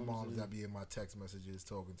Shout out to the moms and- that be in my text messages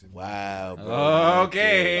talking to me. Wow, bro.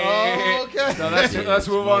 Okay. Oh, okay. So let's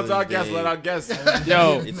move on to our Mother's guest. Day. Let our guest.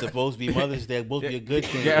 Yo. It's supposed to be Mother's Day. Both be a good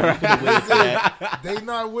thing. Yeah, right. We could've waited for that. They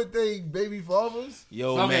not with they baby fathers?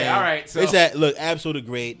 Yo, Okay, man. all right, so- it's that. Look, absolutely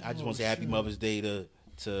great. I just want to say Happy Mother's Day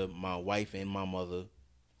to my wife and my mother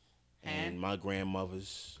and my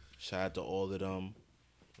grandmothers. Shout out to all of them.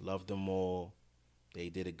 Love them all. They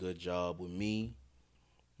did a good job with me.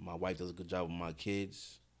 My wife does a good job with my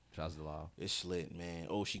kids. Shouts to Lyle. It's lit, man.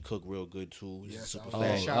 Oh, she cooked real good too. She's Yes, super I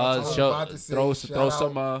fat. was- Shout out to- I was about to say, throw shout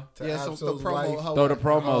some out to Yeah, some Absol's promo. wife. throw the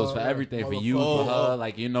promos for Oh, everything for you, for motherfucker. her.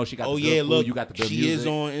 Like, you know, she got Oh the good yeah, food, look, you got the good she music. is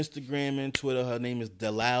on Instagram and Twitter. Her name is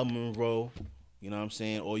Delal Monroe. You know what I'm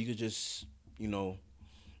saying? Or you could just,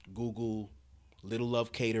 Google Little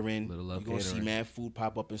Love Catering. Little Love You're gonna see Catering. mad food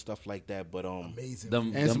pop up and stuff like that. But Amazing.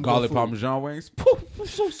 Them And some garlic good food. parmesan wings.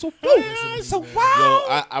 So yo,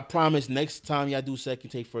 I promise next time y'all do Second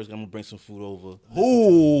Take First, I'm gonna bring some food over.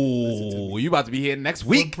 Ooh, you about to be here next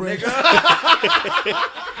week, Footprint.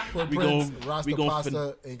 nigga. Rasta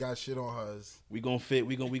Pasta ain't got shit on hers. We gonna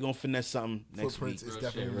finesse something next Footprints week. is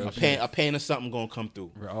definitely a pan or something gonna come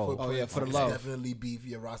through. Oh yeah, for the love. It's definitely beef.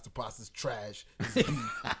 Yeah, Rasta Pasta's trash. It's beef.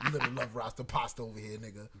 You never love Rasta Pasta over here,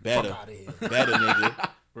 nigga. Better. Fuck out of here. Better, nigga.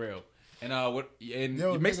 Real. And what? And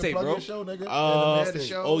Yo, your mixtape, bro. Your show, nigga.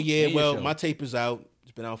 Oh yeah, well, my tape is out.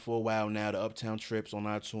 It's been out for a while now. The Uptown Trips on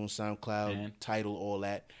iTunes, SoundCloud, Tidal, all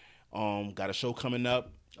that. Got a show coming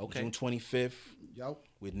up. Okay. June 25th. Yep.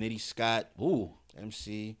 With Nitty Scott. Ooh.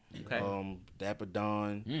 MC. Okay. Dapper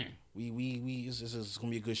Don. We this is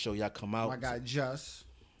gonna be a good show. Y'all come out. My guy Just.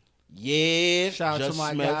 Yeah. Shout out to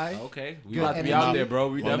my guy. Okay. We about to be out there, bro.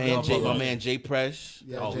 We my man Jay Press.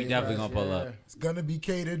 Yeah, we definitely gonna pull up. It's gonna be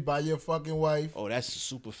catered by your fucking wife. Oh, that's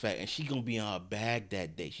super fat. And she gonna be in her bag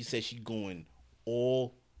that day. She said she going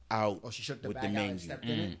all out. Oh, she shook the with bag the out menu. and stepped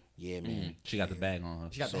in it. Yeah, man. She got the bag on her.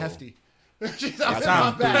 She got the hefty. She's out in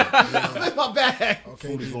my bag. My bag. Okay,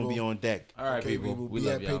 Food is gonna be on deck. All right, okay, people. We be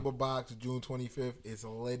love at y'all. Paper Box June 25th. It's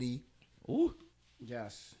Liddy. Ooh.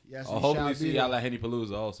 Yes. Hopefully see y'all at Henny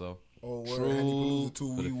Palooza also. Oh, True. Henny Palooza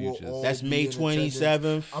 2. For the We will futures. all That's be May in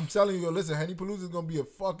 27th. I'm telling you, listen, Henny Palooza is gonna be a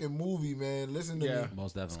fucking movie, man. Listen to me.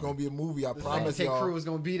 Most definitely. It's gonna be a movie. I promise Take y'all. Crew is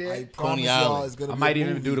gonna be there. I promise Coney y'all Island. it's gonna I be might a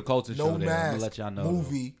even movie. do the Culture Show there. I'm gonna let y'all know.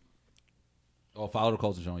 Movie. Oh, follow the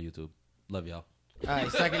Culture Show on YouTube. Love y'all. All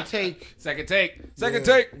right, second take. Second take.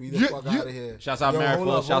 We the fuck out of here. Shouts out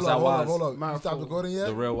Mariful. Shouts out Wise. Hold up. You stopped recording yet?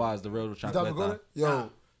 The real Wise. The real You stopped recording?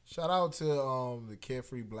 Yo, shout out to the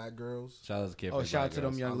Carefree Black Girls. Shout out to Kid. Oh, shout out to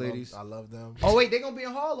them young ladies. I love them. Oh wait, they gonna be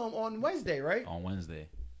in Harlem on Wednesday, right? On Wednesday.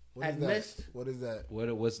 What is At that? Mist. What is that?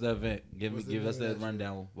 What's the event? Give us the that event?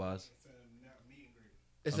 rundown, Wise.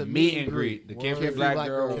 It's a meet and greet. The Carefree Carefree Black Black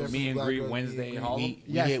Girls Girls. meet and Black greet Girls Wednesday meet in and Harlem. We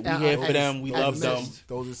Yes, here for them. We at love them. Mist.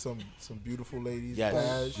 Those are some beautiful ladies. Yes.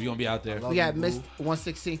 Baz. We gonna be out there. love We you, got boo. Mist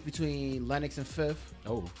 116th between Lenox and 5th.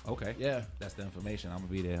 Oh, okay. Yeah, That's the information. I'm gonna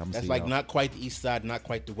be there. I'm gonna That's see like y'all. not quite the east side, not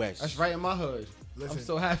quite the west. that's right in my hood. Listen, I'm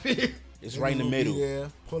so happy. It's niggas right in the will be middle. there.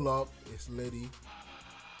 Pull up. It's Liddy.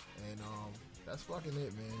 And that's fucking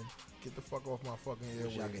it, man. Get the fuck off my fucking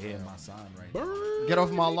Wish y'all airwaves. could hear man. my sign right now. Get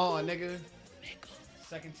off my lawn, nigga.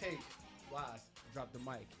 Second take. Wise. Drop the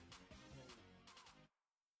mic.